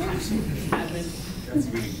 That's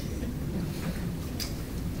really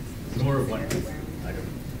more of one. I don't know.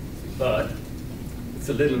 But it's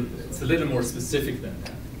a little more specific than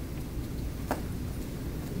that.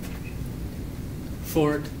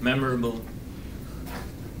 Short, memorable.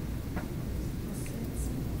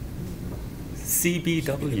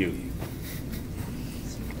 CBW.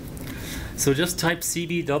 So just type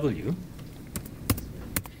CBW.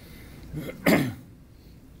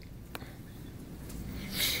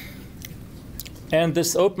 And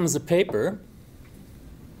this opens a paper.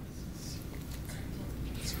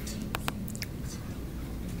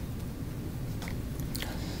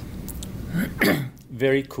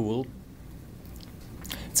 Very cool.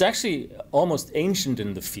 It's actually almost ancient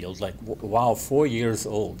in the field, like, wow, 4 years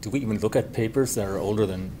old. Do we even look at papers that are older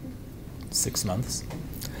than 6 months?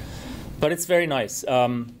 But it's very nice.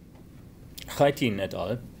 Khaitin et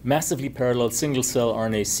al. Massively parallel single-cell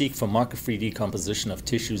RNA-seq for marker-free decomposition of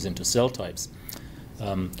tissues into cell types.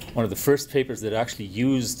 One of the first papers that actually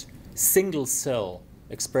used single-cell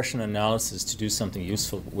expression analysis to do something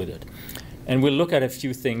useful with it. And we'll look at a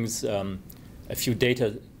few things, a few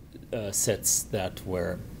data sets that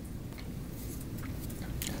were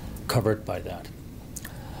covered by that.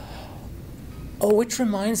 Oh, which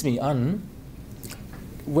reminds me, Ann,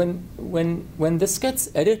 when this gets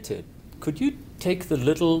edited, could you take the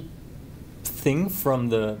little thing from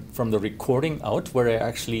the recording out where I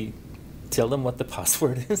actually tell them what the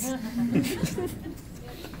password is?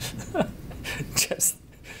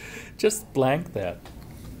 just blank that,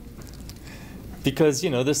 because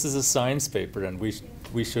this is a science paper, and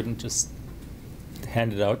we shouldn't just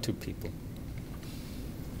hand it out to people.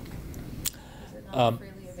 Is it not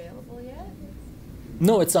freely available yet?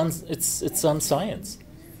 No, it's on Science.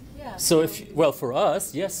 Yeah. So for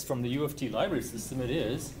us, yes, from the U of T library system, it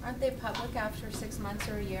is. Aren't they public after 6 months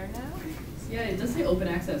or a year now? Yeah, it does say open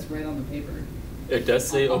access right on the paper. It does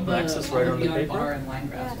say open access right on the Beyond Bar paper. and line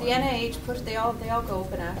Yeah, graphs the one. NIH they all go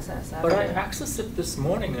open access. But I accessed it this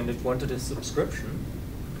morning, and it wanted a subscription.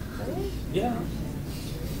 Really? Yeah.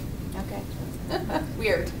 Okay.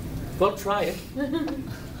 Weird. Well, try it.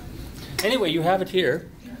 Anyway, you have it here.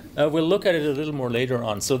 We'll look at it a little more later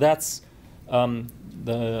on. So that's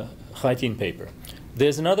the Chaitin paper.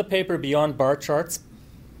 There's another paper, Beyond Bar Charts,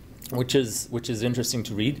 which is interesting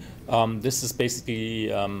to read. This is basically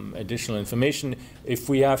additional information. If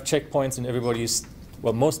we have checkpoints and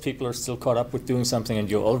most people are still caught up with doing something, and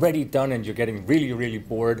you're already done and you're getting really, really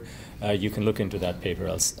bored, you can look into that paper,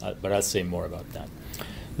 but I'll say more about that.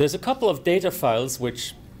 There's a couple of data files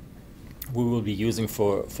which we will be using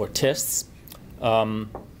for tests.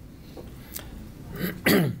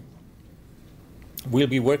 We'll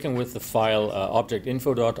be working with the file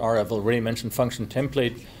objectinfo.r. I've already mentioned function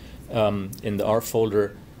template in the R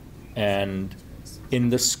folder. And in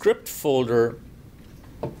the script folder,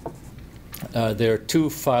 there are two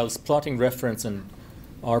files, plotting reference and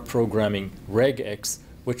R programming regex,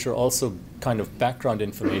 which are also kind of background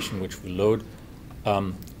information which we load.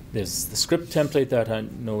 There's the script template that I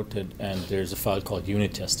noted, and there's a file called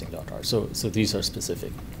unittesting.r. So these are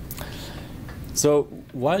specific. So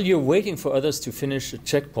while you're waiting for others to finish a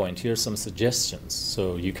checkpoint, here's some suggestions.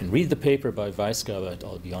 So you can read the paper by Weisgaber et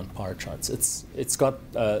al. Beyond Bar Charts.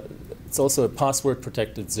 It's also a password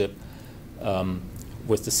protected zip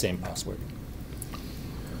with the same password.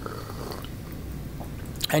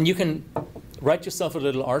 And you can write yourself a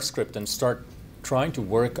little R script and start trying to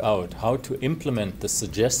work out how to implement the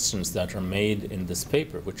suggestions that are made in this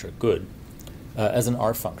paper, which are good, as an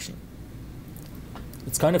R function.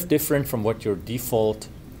 It's kind of different from what your default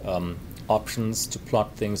options to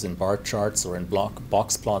plot things in bar charts or in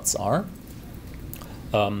box plots are.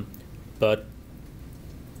 But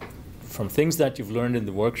from things that you've learned in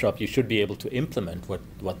the workshop, you should be able to implement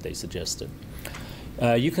what they suggested.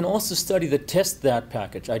 You can also study the test that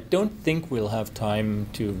package. I don't think we'll have time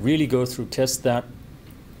to really go through test that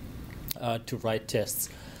to write tests.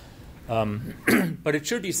 But it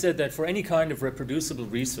should be said that for any kind of reproducible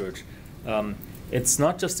research, it's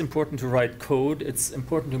not just important to write code, it's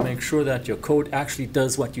important to make sure that your code actually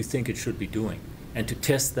does what you think it should be doing, and to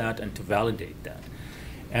test that and to validate that.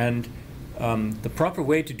 And the proper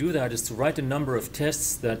way to do that is to write a number of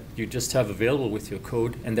tests that you just have available with your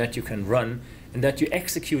code and that you can run, and that you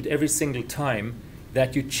execute every single time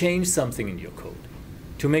that you change something in your code,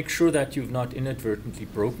 to make sure that you've not inadvertently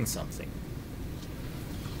broken something.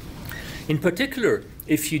 In particular,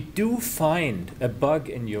 if you do find a bug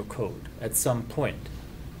in your code at some point,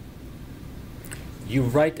 you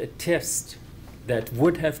write a test that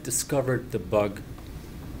would have discovered the bug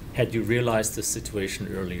had you realized the situation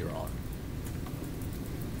earlier on.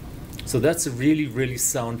 So that's a really, really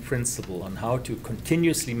sound principle on how to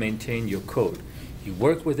continuously maintain your code. You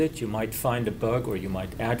work with it, you might find a bug or you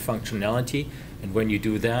might add functionality, and when you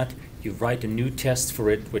do that, you write a new test for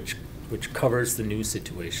it which covers the new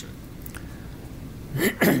situation.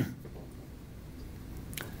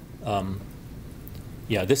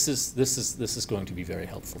 Yeah, this is going to be very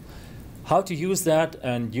helpful. How to use that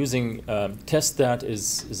and using test that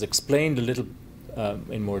is explained a little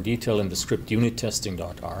in more detail in the script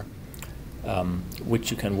unittesting.r,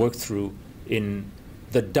 which you can work through in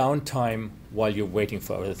the downtime while you're waiting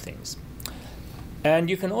for other things. And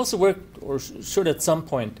you can also work, or should at some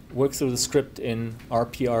point, work through the script in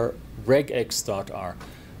rpr regex.r.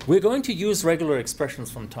 We're going to use regular expressions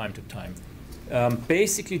from time to time,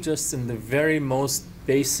 basically just in the very most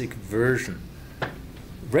basic version.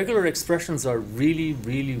 Regular expressions are really,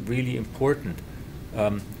 really, really important.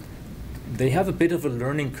 They have a bit of a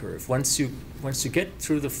learning curve. Once you get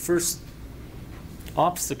through the first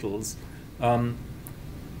obstacles,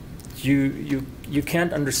 you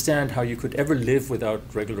can't understand how you could ever live without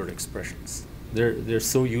regular expressions. They're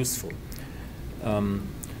so useful.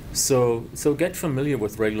 So get familiar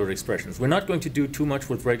with regular expressions. We're not going to do too much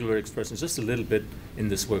with regular expressions, just a little bit in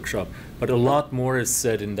this workshop, but a lot more is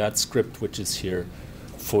said in that script which is here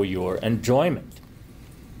for your enjoyment.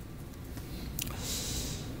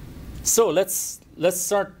 So let's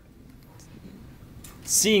start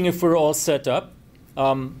seeing if we're all set up.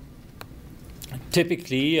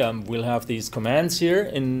 Typically, we'll have these commands here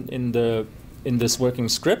in this working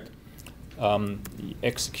script.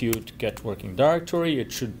 Execute get working directory.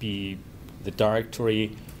 It should be the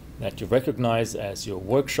directory that you recognize as your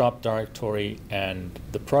workshop directory and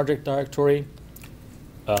the project directory.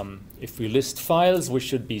 If we list files, we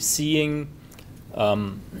should be seeing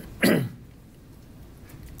the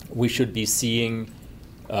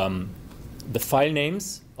file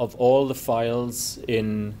names of all the files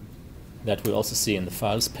in that we also see in the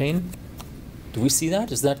files pane. Do we see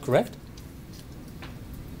that? Is that correct?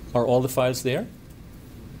 Are all the files there?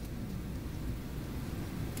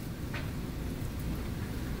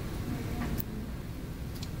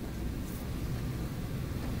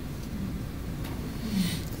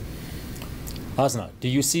 Asna, do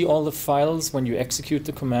you see all the files when you execute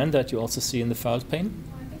the command that you also see in the files pane?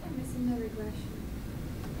 Oh, I think I'm missing the regression.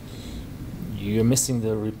 You're missing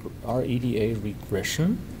the REDA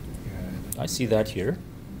regression? Yeah. I see that here.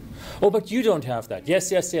 Oh, but you don't have that. Yes,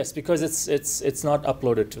 because it's not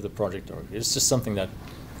uploaded to the project directory. It's just something that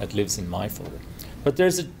lives in my folder. But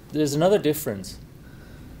there's another difference.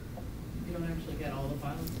 You don't actually get all the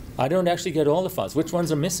files? I don't actually get all the files. Which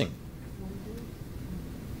ones are missing?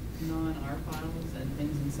 Non-R files and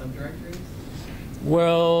things in subdirectories?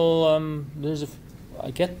 Well,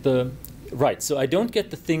 I get the, right, so I don't get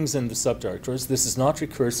the things in the subdirectories. This is not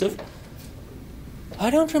recursive. I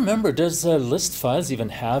don't remember, does list files even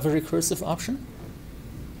have a recursive option?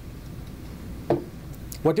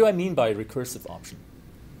 What do I mean by recursive option?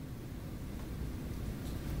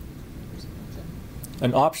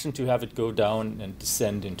 An option to have it go down and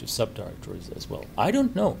descend into subdirectories as well. I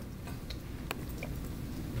don't know.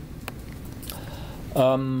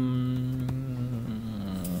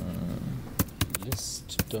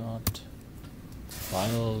 List dot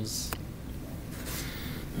files.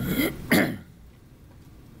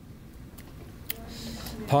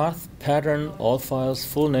 Path, pattern, all files,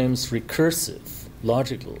 full names, recursive,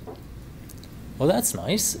 logical. Well, that's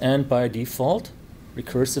nice. And by default,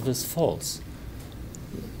 recursive is false.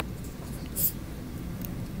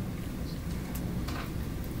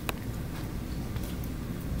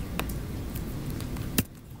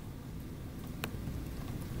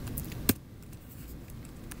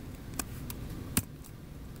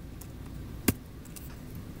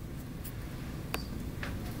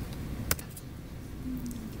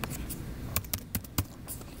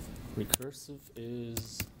 Recursive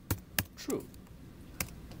is true.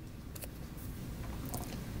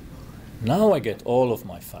 Now I get all of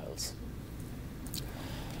my files.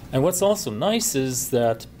 And what's also nice is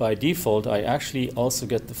that by default I actually also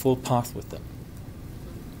get the full path with them.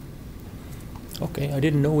 Okay, I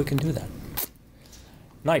didn't know we can do that.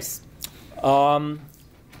 Nice.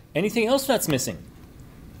 Anything else that's missing?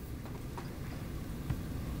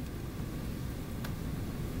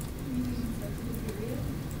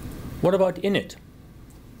 What about init?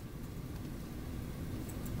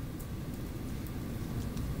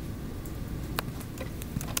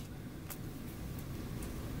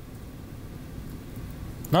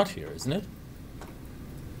 Not here, isn't it?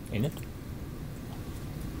 Init?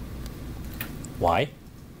 Why?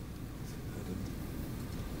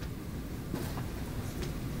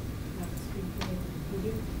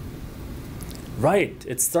 Right,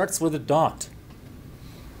 it starts with a dot.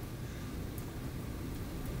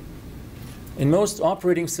 In most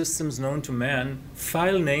operating systems known to man,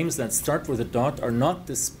 file names that start with a dot are not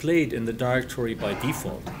displayed in the directory by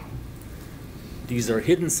default. These are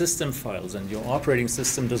hidden system files, and your operating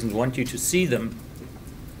system doesn't want you to see them,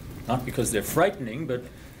 not because they're frightening, but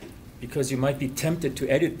because you might be tempted to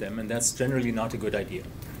edit them, and that's generally not a good idea.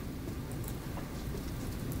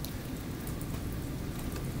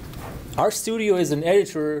 RStudio is an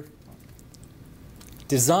editor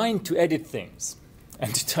designed to edit things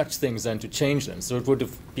and to touch things and to change them. So it would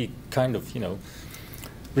be kind of,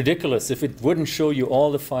 ridiculous if it wouldn't show you all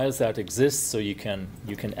the files that exist, so you can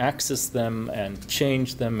access them and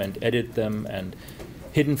change them and edit them, and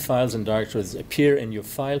hidden files and directories appear in your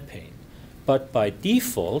file pane. But by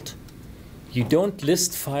default, you don't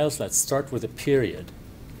list files that start with a period.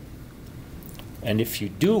 And if you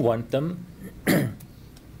do want them,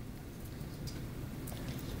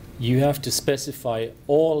 you have to specify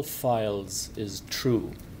all files is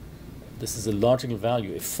true. This is a logical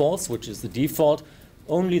value. If false, which is the default,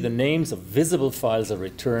 only the names of visible files are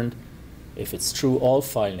returned. If it's true, all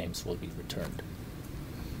file names will be returned.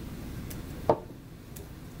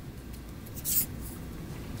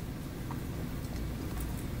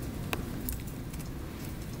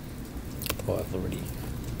 Oh, I've already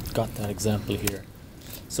got that example here.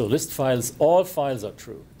 So list files, all files are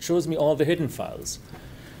true. It shows me all the hidden files.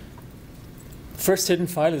 First hidden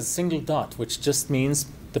file is a single dot, which just means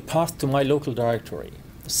the path to my local directory.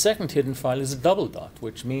 The second hidden file is a double dot,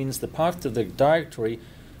 which means the path to the directory,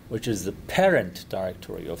 which is the parent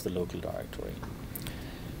directory of the local directory.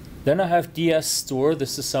 Then I have ds store.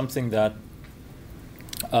 This is something that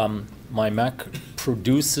my Mac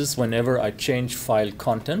produces whenever I change file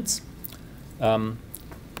contents. Now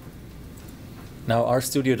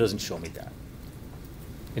RStudio doesn't show me that.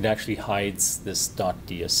 It actually hides this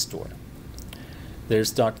 .ds store.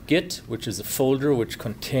 There's .git, which is a folder which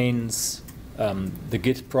contains the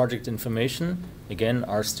Git project information. Again,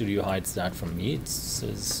 RStudio hides that from me. It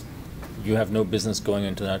says you have no business going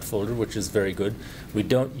into that folder, which is very good.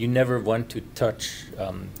 You never want to touch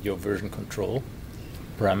your version control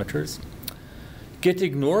parameters. Git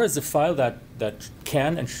ignore is a file that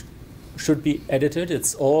can and should be edited.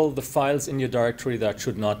 It's all the files in your directory that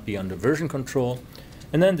should not be under version control.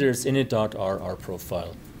 And then there's init.r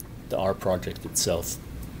profile, the R project itself,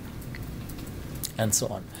 and so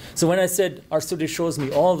on. So when I said RStudio shows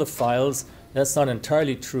me all the files, that's not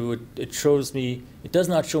entirely true. It does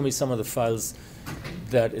not show me some of the files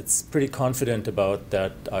that it's pretty confident about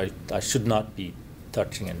that I should not be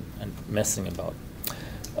touching and messing about.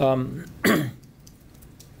 Question?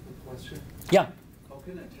 Yeah. How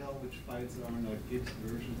can I tell which files are in a Git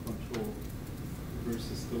version control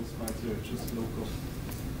versus those files that are just local?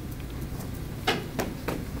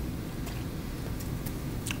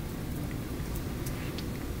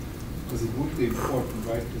 Because it would be important,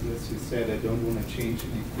 right? Because as you said, I don't want to change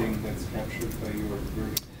anything that's captured by your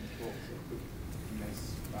version control. So it could mess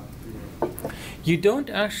up your... You don't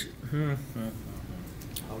actually...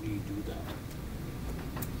 How do you do that?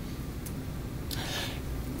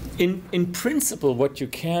 In principle, what you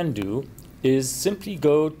can do is simply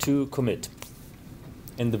go to commit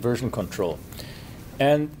in the version control.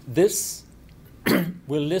 And this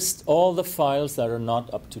will list all the files that are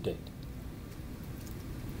not up to date.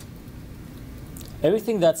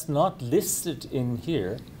 Everything that's not listed in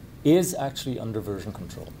here is actually under version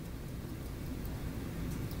control.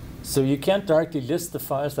 So you can't directly list the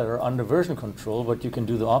files that are under version control, but you can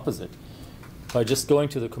do the opposite. By just going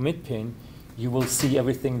to the commit pane, you will see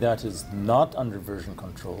everything that is not under version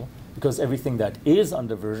control, because everything that is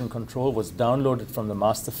under version control was downloaded from the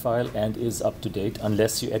master file and is up to date,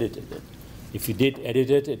 unless you edited it. If you did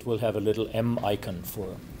edit it, it will have a little M icon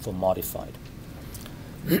for modified.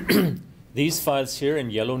 These files here in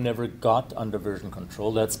yellow never got under version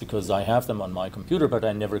control. That's because I have them on my computer, but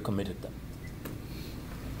I never committed them.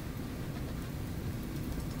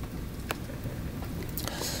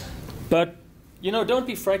 But don't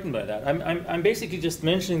be frightened by that. I'm basically just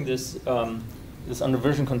mentioning this this under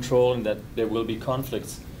version control and that there will be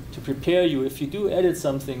conflicts to prepare you. If you do edit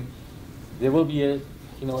something, there will be a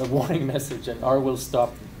warning message, and R will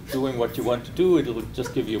stop doing what you want to do. It will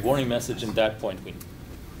just give you a warning message, and at that point we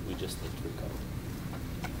just need to recover.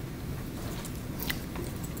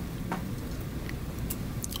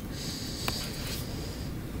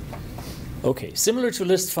 Okay, similar to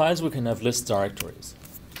list files, we can have list directories.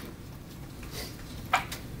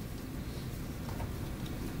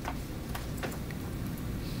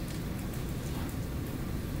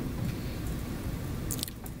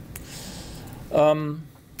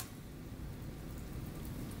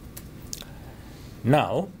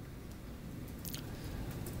 Now,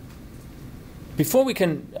 before we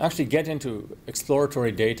can actually get into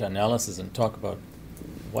exploratory data analysis and talk about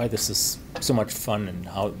why this is so much fun and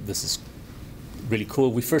how this is really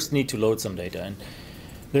cool, we first need to load some data. And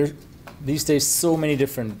there are these days so many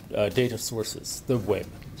different data sources. The web,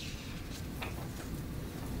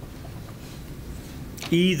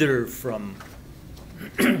 either from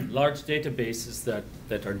large databases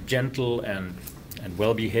that are gentle and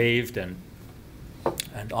well-behaved and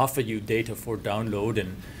offer you data for download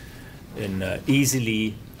in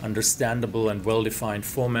easily understandable and well-defined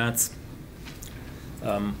formats,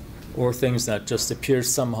 or things that just appear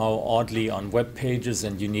somehow oddly on web pages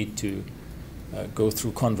and you need to go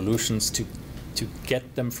through convolutions to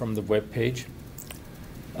get them from the web page.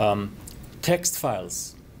 Text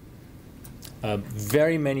files.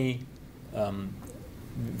 Very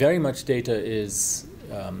much data is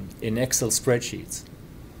in Excel spreadsheets.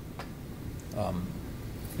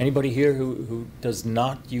 Anybody here who does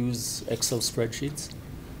not use Excel spreadsheets?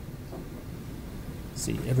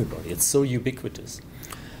 See, everybody. It's so ubiquitous.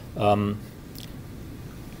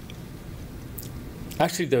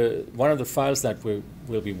 Actually, one of the files that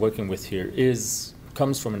we'll be working with here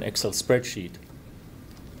comes from an Excel spreadsheet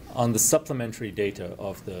on the supplementary data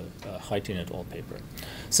of the Heitin et al. Paper.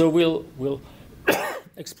 So we'll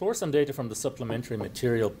explore some data from the supplementary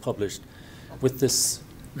material published with this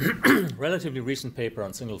relatively recent paper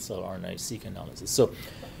on single-cell RNA-seq analysis. So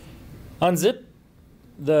unzip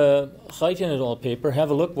the Heitin et al. Paper,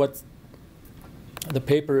 have a look what the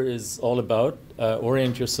paper is all about,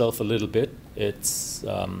 orient yourself a little bit. It's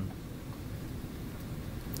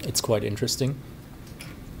quite interesting,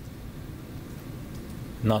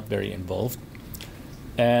 not very involved.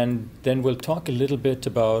 And then we'll talk a little bit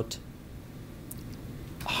about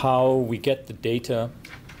how we get the data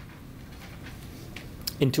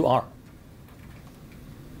into R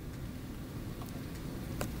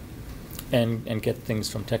and get things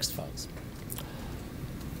from text files.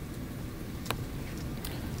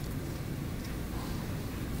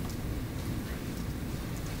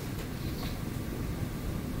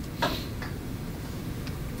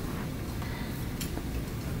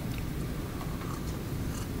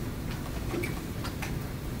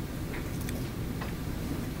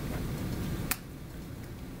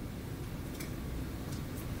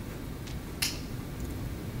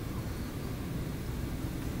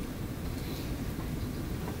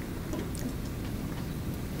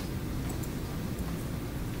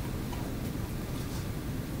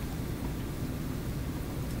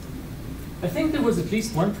 I think there was at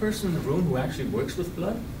least one person in the room who actually works with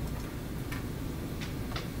blood.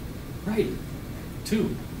 Right.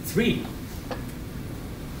 2, 3.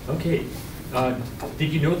 Okay.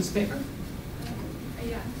 Did you know this paper?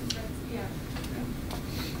 Yeah.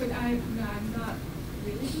 But I'm not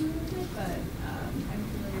really familiar with it, but I'm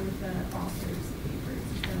familiar with the author's papers.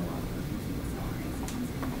 He's done a lot of work in single-cell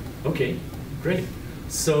RNA. Okay, great.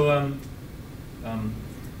 So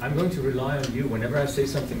I'm going to rely on you. Whenever I say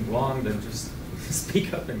something wrong, then just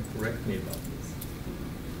speak up and correct me about this.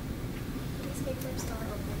 These papers are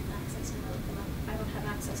open access, and I don't have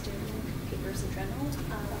access to papers in general,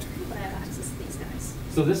 but I have access to these guys.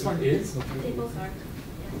 So this one is? They both are.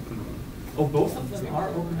 Yeah. Oh, both of them are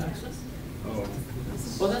open access? Oh.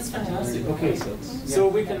 Well, that's fantastic. Okay, so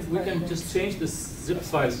we can just change this zip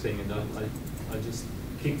files thing, and I'll just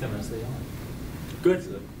keep them as they are.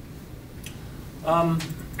 Good.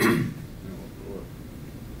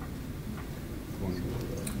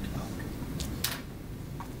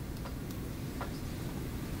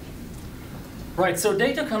 Right, so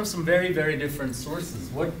data comes from very, very different sources.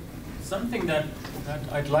 Something that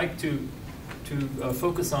I'd like to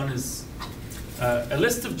focus on is a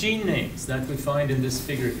list of gene names that we find in this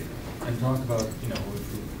figure here, and talk about,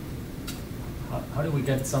 how do we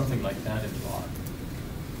get something like that into R?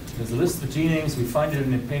 There's a list of gene names, we find it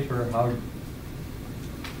in a paper, how do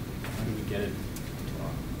we get it into R?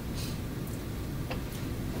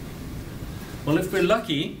 Well, if we're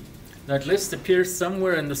lucky, that list appears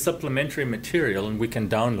somewhere in the supplementary material and we can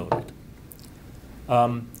download it.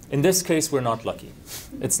 In this case, we're not lucky.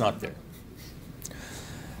 It's not there.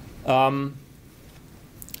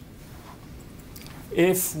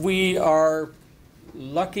 If we are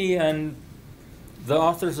lucky and the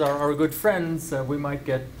authors are our good friends, we might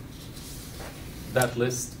get that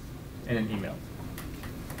list in an email.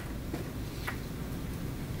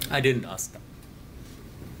 I didn't ask them.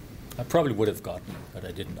 I probably would have gotten it, but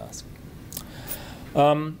I didn't ask.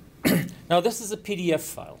 Now, this is a PDF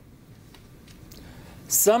file.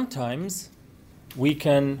 Sometimes we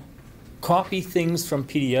can copy things from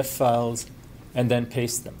PDF files and then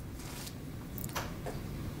paste them.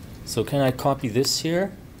 So can I copy this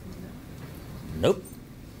here? Nope.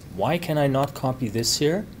 Why can I not copy this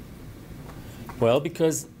here? Well,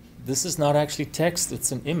 because this is not actually text,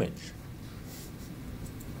 it's an image.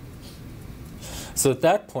 So at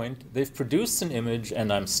that point, they've produced an image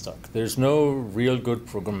and I'm stuck. There's no real good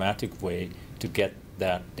programmatic way to get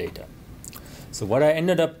that data. So what I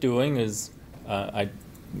ended up doing is I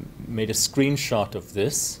made a screenshot of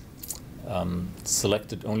this,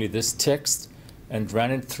 selected only this text, and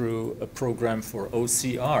ran it through a program for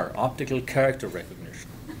OCR, optical character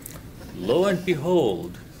recognition. Lo and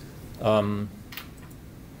behold,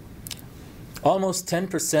 almost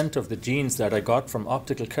 10% of the genes that I got from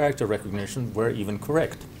optical character recognition were even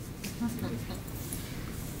correct.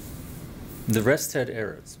 The rest had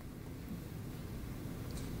errors.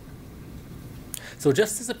 So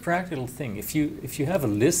just as a practical thing, if you have a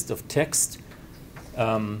list of text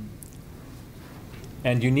and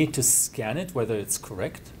you need to scan it, whether it's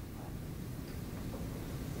correct,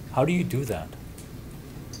 how do you do that?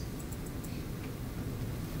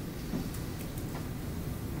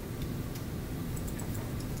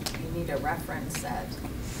 a reference set.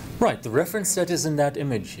 Right, the reference set is in that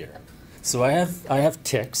image here. So I have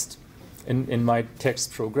text in my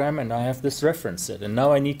text program, and I have this reference set. And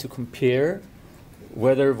now I need to compare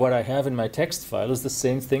whether what I have in my text file is the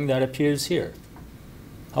same thing that appears here.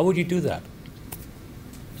 How would you do that?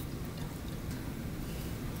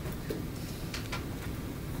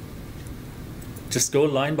 Just go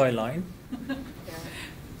line by line?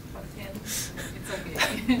 It's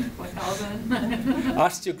okay. 1,000.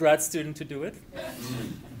 Ask your grad student to do it.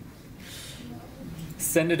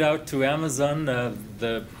 Send it out to Amazon.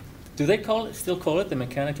 Do they still call it the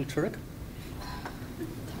mechanical Turk?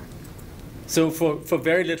 So for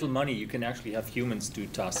very little money, you can actually have humans do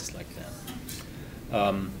tasks like that.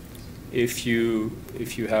 If you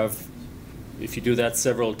do that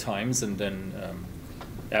several times and then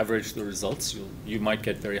average the results, you might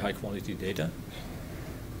get very high quality data.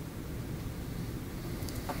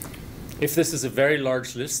 If this is a very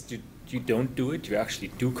large list, you don't do it. You actually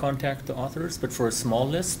do contact the authors. But for a small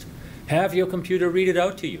list, have your computer read it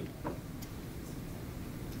out to you.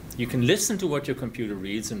 You can listen to what your computer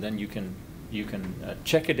reads, and then you can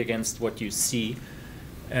check it against what you see.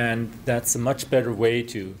 And that's a much better way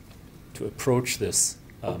to approach this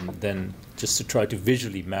than just to try to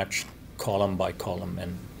visually match column by column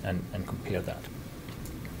and compare that.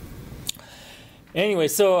 Anyway,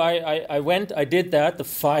 so I did that. The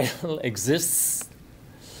file exists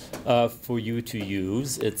for you to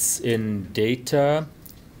use. It's in data,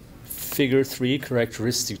 figure 3,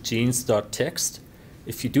 characteristic genes.txt.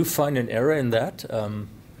 If you do find an error in that,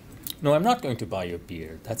 no, I'm not going to buy your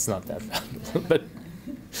beer. That's not that valuable.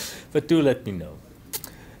 but do let me know.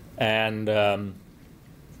 And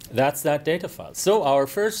that's that data file. So our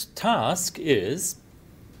first task is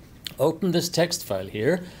open this text file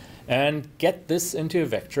here and get this into a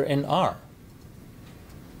vector in R.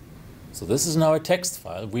 So this is now a text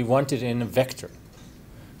file. We want it in a vector.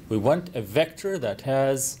 We want a vector that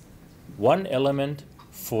has one element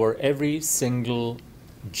for every single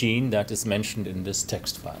gene that is mentioned in this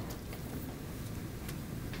text file.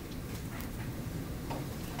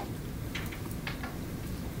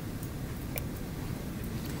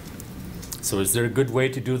 So is there a good way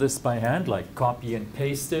to do this by hand, like copy and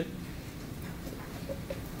paste it?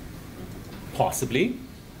 Possibly.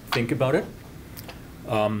 Think about it.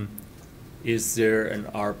 Is there an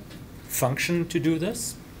R function to do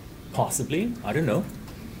this? Possibly. I don't know.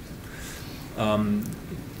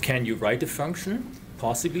 Can you write a function?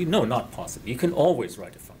 Possibly. No, not possibly. You can always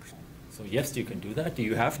write a function. So yes, you can do that. Do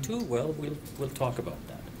you have to? Well, we'll talk about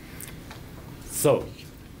that. So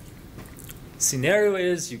scenario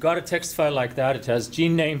is you got a text file like that. It has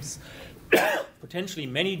gene names, potentially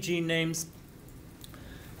many gene names.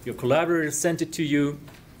 Your collaborator sent it to you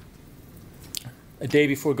a day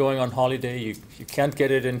before going on holiday. You can't get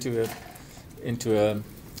it into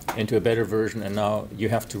a better version, and now you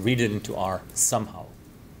have to read it into R somehow.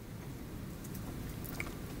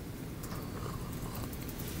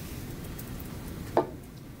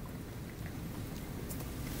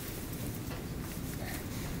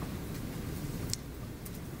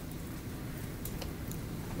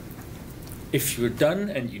 If you're done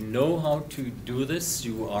and you know how to do this,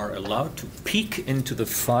 you are allowed to peek into the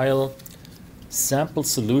file sample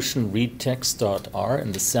solution readtext.r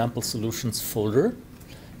in the sample solutions folder.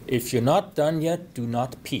 If you're not done yet, do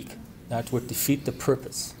not peek. That would defeat the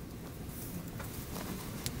purpose.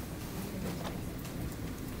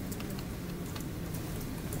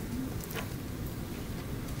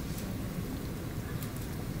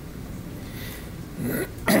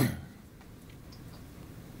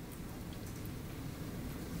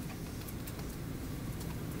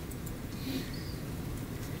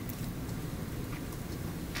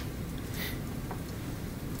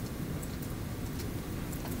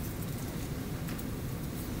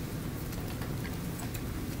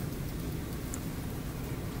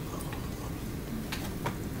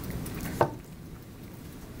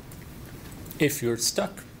 If you're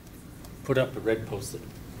stuck, put up a red post-it.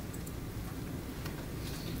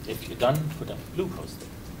 If you're done, put up a blue post-it.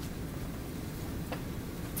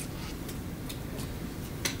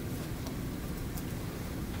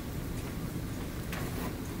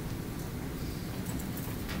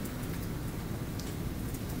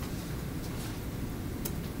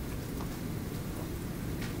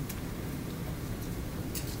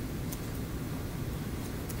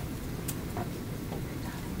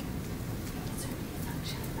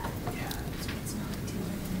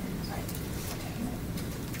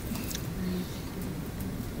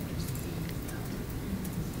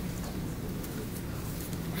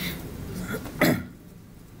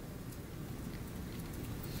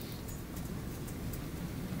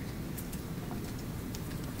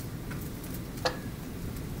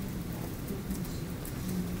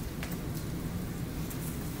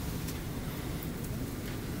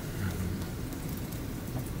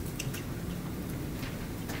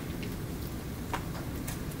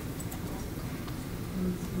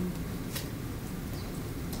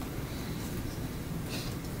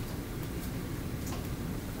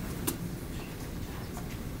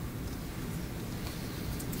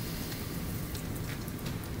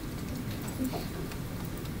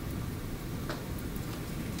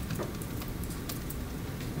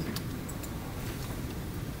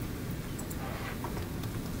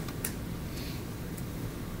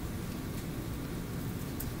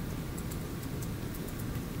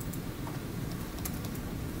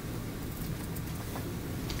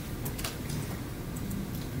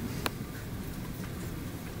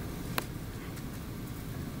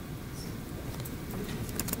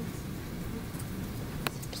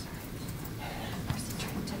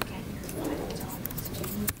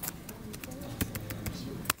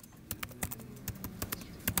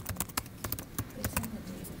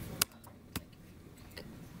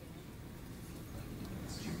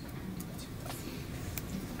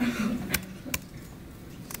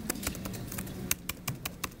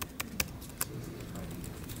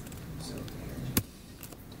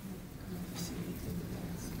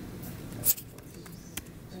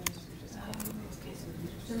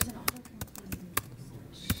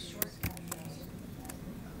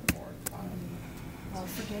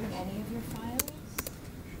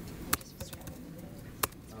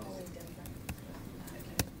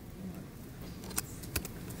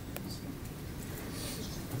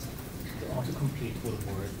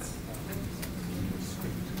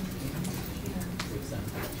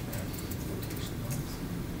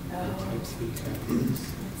 three characters.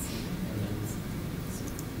 And then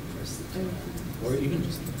press the tab. Or even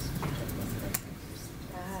just this.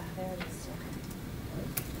 Ah, there it is. Okay.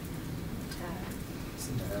 Tab.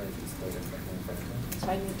 So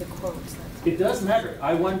I need the quotes. It does matter.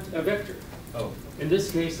 I want a vector. Oh. In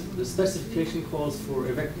this case, the specification calls for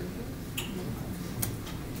a vector.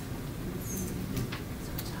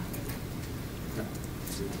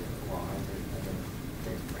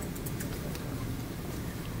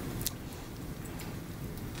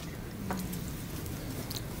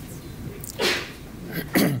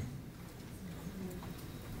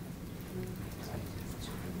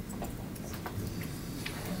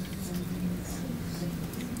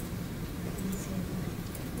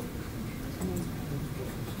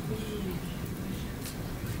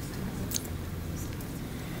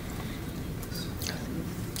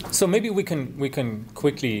 So maybe we can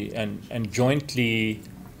quickly and jointly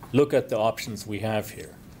look at the options we have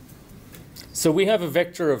here. So we have a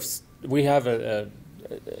vector of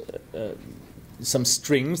some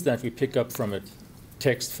strings that we pick up from a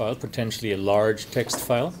text file, potentially a large text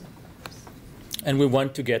file, and we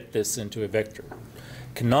want to get this into a vector.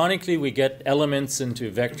 Canonically, we get elements into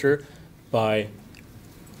a vector by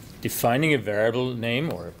defining a variable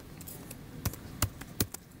name or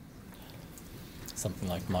something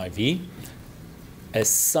like myv,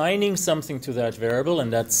 assigning something to that variable,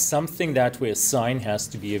 and that something that we assign has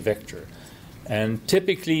to be a vector. And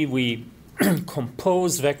typically we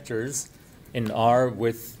compose vectors in R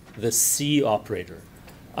with the C operator,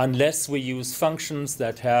 unless we use functions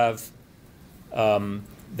that have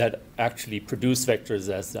that actually produce vectors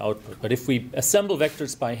as the output. But if we assemble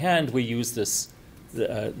vectors by hand, we use the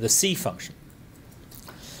C function.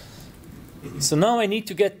 So now I need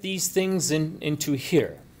to get these things into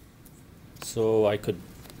here. So I could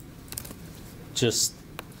just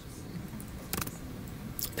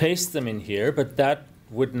paste them in here, but that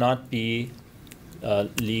would not be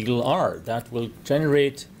legal R. That will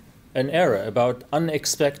generate an error about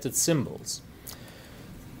unexpected symbols.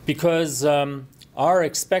 Because R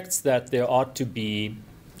expects that there ought to be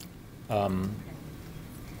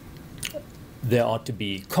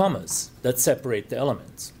commas that separate the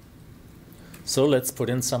elements. So let's put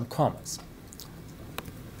in some commas.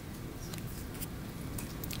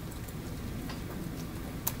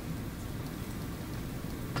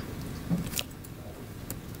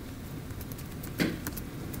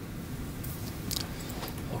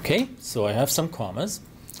 Okay, so I have some commas.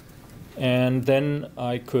 And then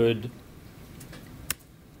I could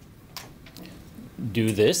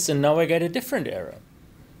do this, and now I get a different error.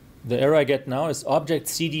 The error I get now is object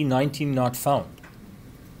CD19 not found.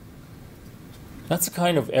 That's a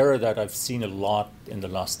kind of error that I've seen a lot in the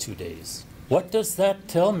last 2 days. What does that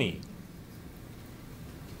tell me?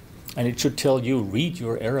 And it should tell you, read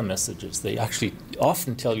your error messages. They actually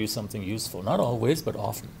often tell you something useful. Not always, but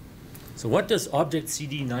often. So what does object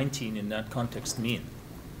CD19 in that context mean?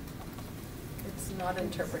 It's not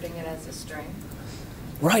interpreting it as a string.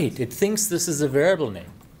 Right. It thinks this is a variable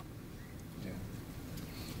name. Yeah.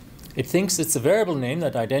 It thinks it's a variable name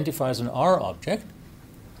that identifies an R object.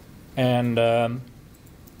 And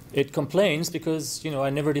it complains because, I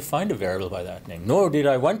never defined a variable by that name. Nor did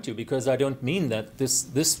I want to, because I don't mean that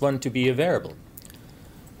this one to be a variable.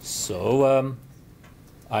 So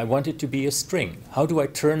I want it to be a string. How do I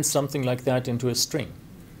turn something like that into a string?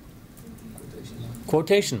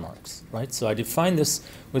 Quotation marks, right? So I define this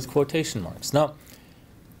with quotation marks. Now,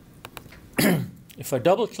 if I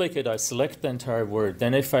double-click it, I select the entire word.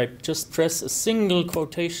 Then if I just press a single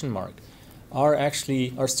quotation mark, R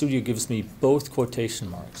Studio gives me both quotation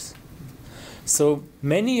marks. So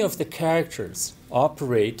many of the characters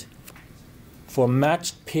operate for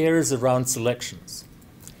matched pairs around selections.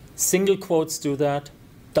 Single quotes do that,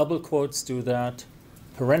 double quotes do that,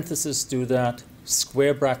 parentheses do that,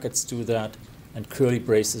 square brackets do that, and curly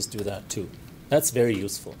braces do that too. That's very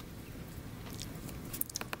useful.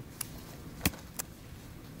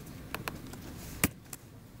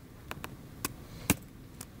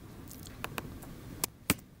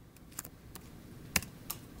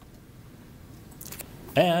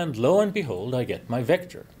 And lo and behold, I get my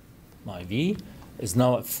vector. My V is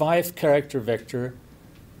now a 5-character vector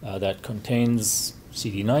that contains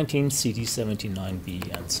CD19,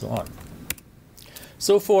 CD79B, and so on.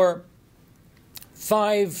 So for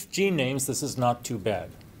 5 gene names, this is not too bad.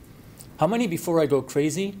 How many before I go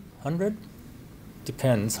crazy? 100?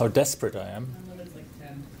 Depends how desperate I am. My limit's like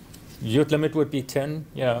 10. Your limit would be 10?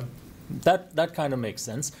 Yeah, that kind of makes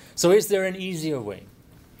sense. So is there an easier way?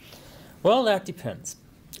 Well, that depends.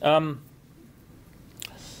 I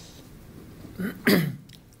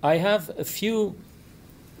have a few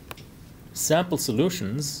sample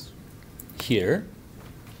solutions here,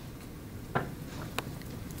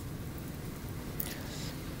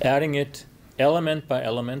 adding it element by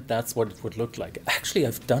element, that's what it would look like. Actually,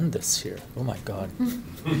 I've done this here. Oh my God.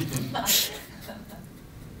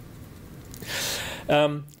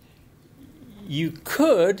 You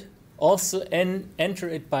could also enter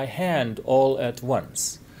it by hand all at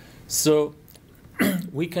once. So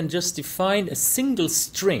we can just define a single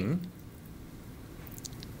string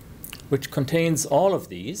which contains all of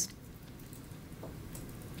these.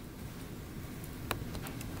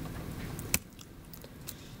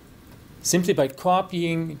 Simply by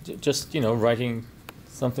copying, just writing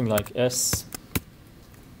something like S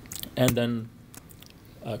and then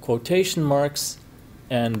quotation marks,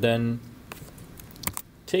 and then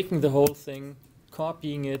taking the whole thing,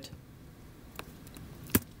 copying it,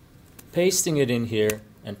 pasting it in here,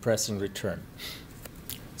 and pressing return.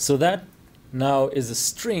 So that now is a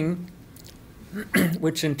string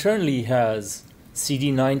which internally has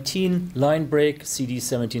CD19 line break,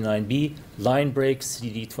 CD79B line break,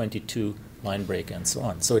 CD22 line break, and so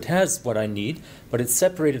on. So it has what I need, but it's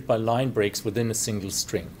separated by line breaks within a single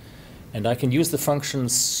string. And I can use the function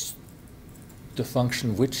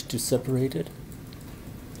which to separate it.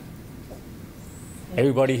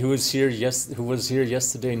 Everybody who was here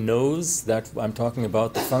yesterday knows that I'm talking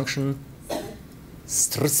about the function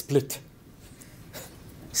strsplit.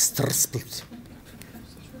 Strsplit.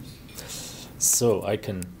 So I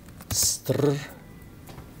can split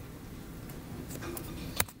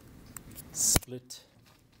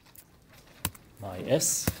my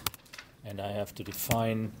S, and I have to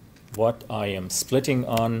define what I am splitting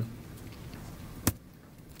on,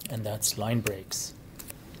 and that's line breaks.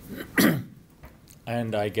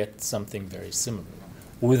 And I get something very similar,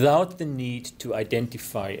 without the need to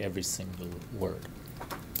identify every single word.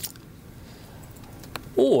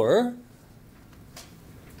 Or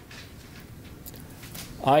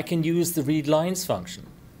I can use the readLines function,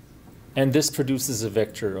 and this produces a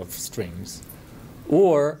vector of strings.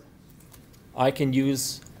 Or I can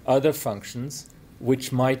use other functions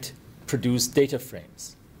which might produce data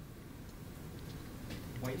frames.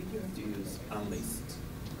 Why did you have to use unlist?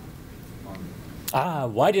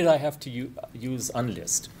 Why did I have to use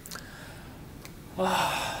unlist?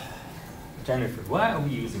 Jennifer, why are we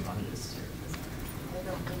using unlist here? I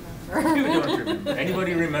don't remember. You don't remember.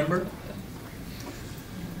 Anybody remember?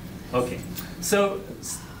 Okay, so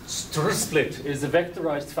strsplit is a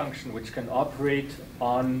vectorized function which can operate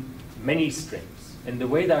on many strings. And the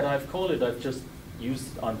way that I've called it, I've just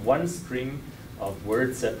used on one string of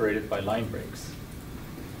words separated by line breaks.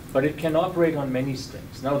 But it can operate on many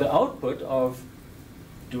strings. Now the output of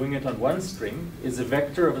doing it on one string is a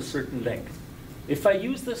vector of a certain length. If I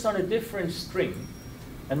use this on a different string,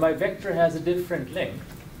 and my vector has a different length,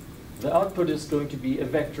 the output is going to be a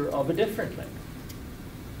vector of a different length.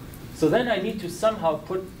 So then I need to somehow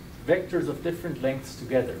put vectors of different lengths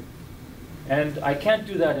together. And I can't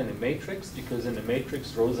do that in a matrix, because in a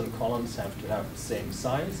matrix, rows and columns have to have the same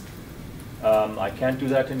size. I can't do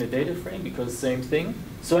that in a data frame, because same thing.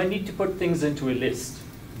 So I need to put things into a list.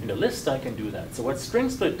 In a list, I can do that. So what string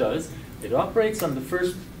split does, it operates on the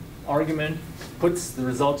first argument, puts the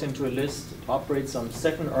result into a list, it operates on the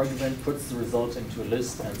second argument, puts the result into a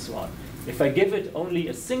list, and so on. If I give it only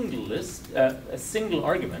a single list, a single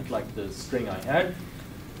argument, like the string I had,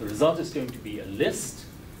 the result is going to be a list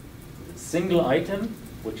with a single item,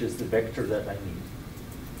 which is the vector that I need.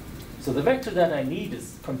 So the vector that I need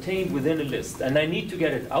is contained within a list, and I need to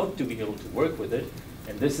get it out to be able to work with it,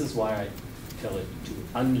 and this is why I tell it to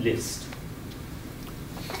unlist.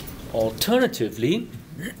 Alternatively,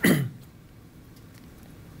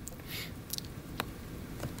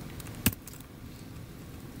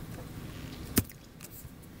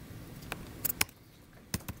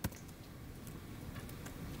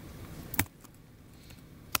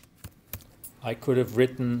 I could have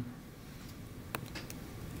written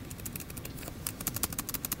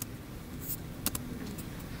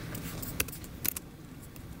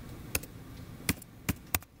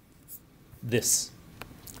this,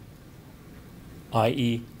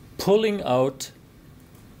 i.e. pulling out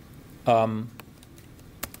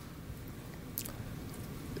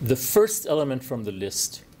the first element from the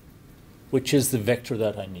list, which is the vector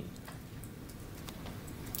that I need.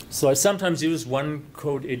 So I sometimes use one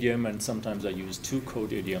code idiom, and sometimes I use two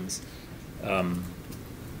code idioms.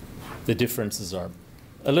 The differences are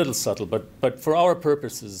a little subtle, but for our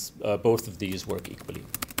purposes, both of these work equally.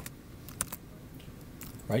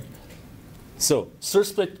 Right? So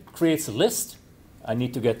strsplit creates a list. I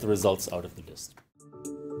need to get the results out of the list.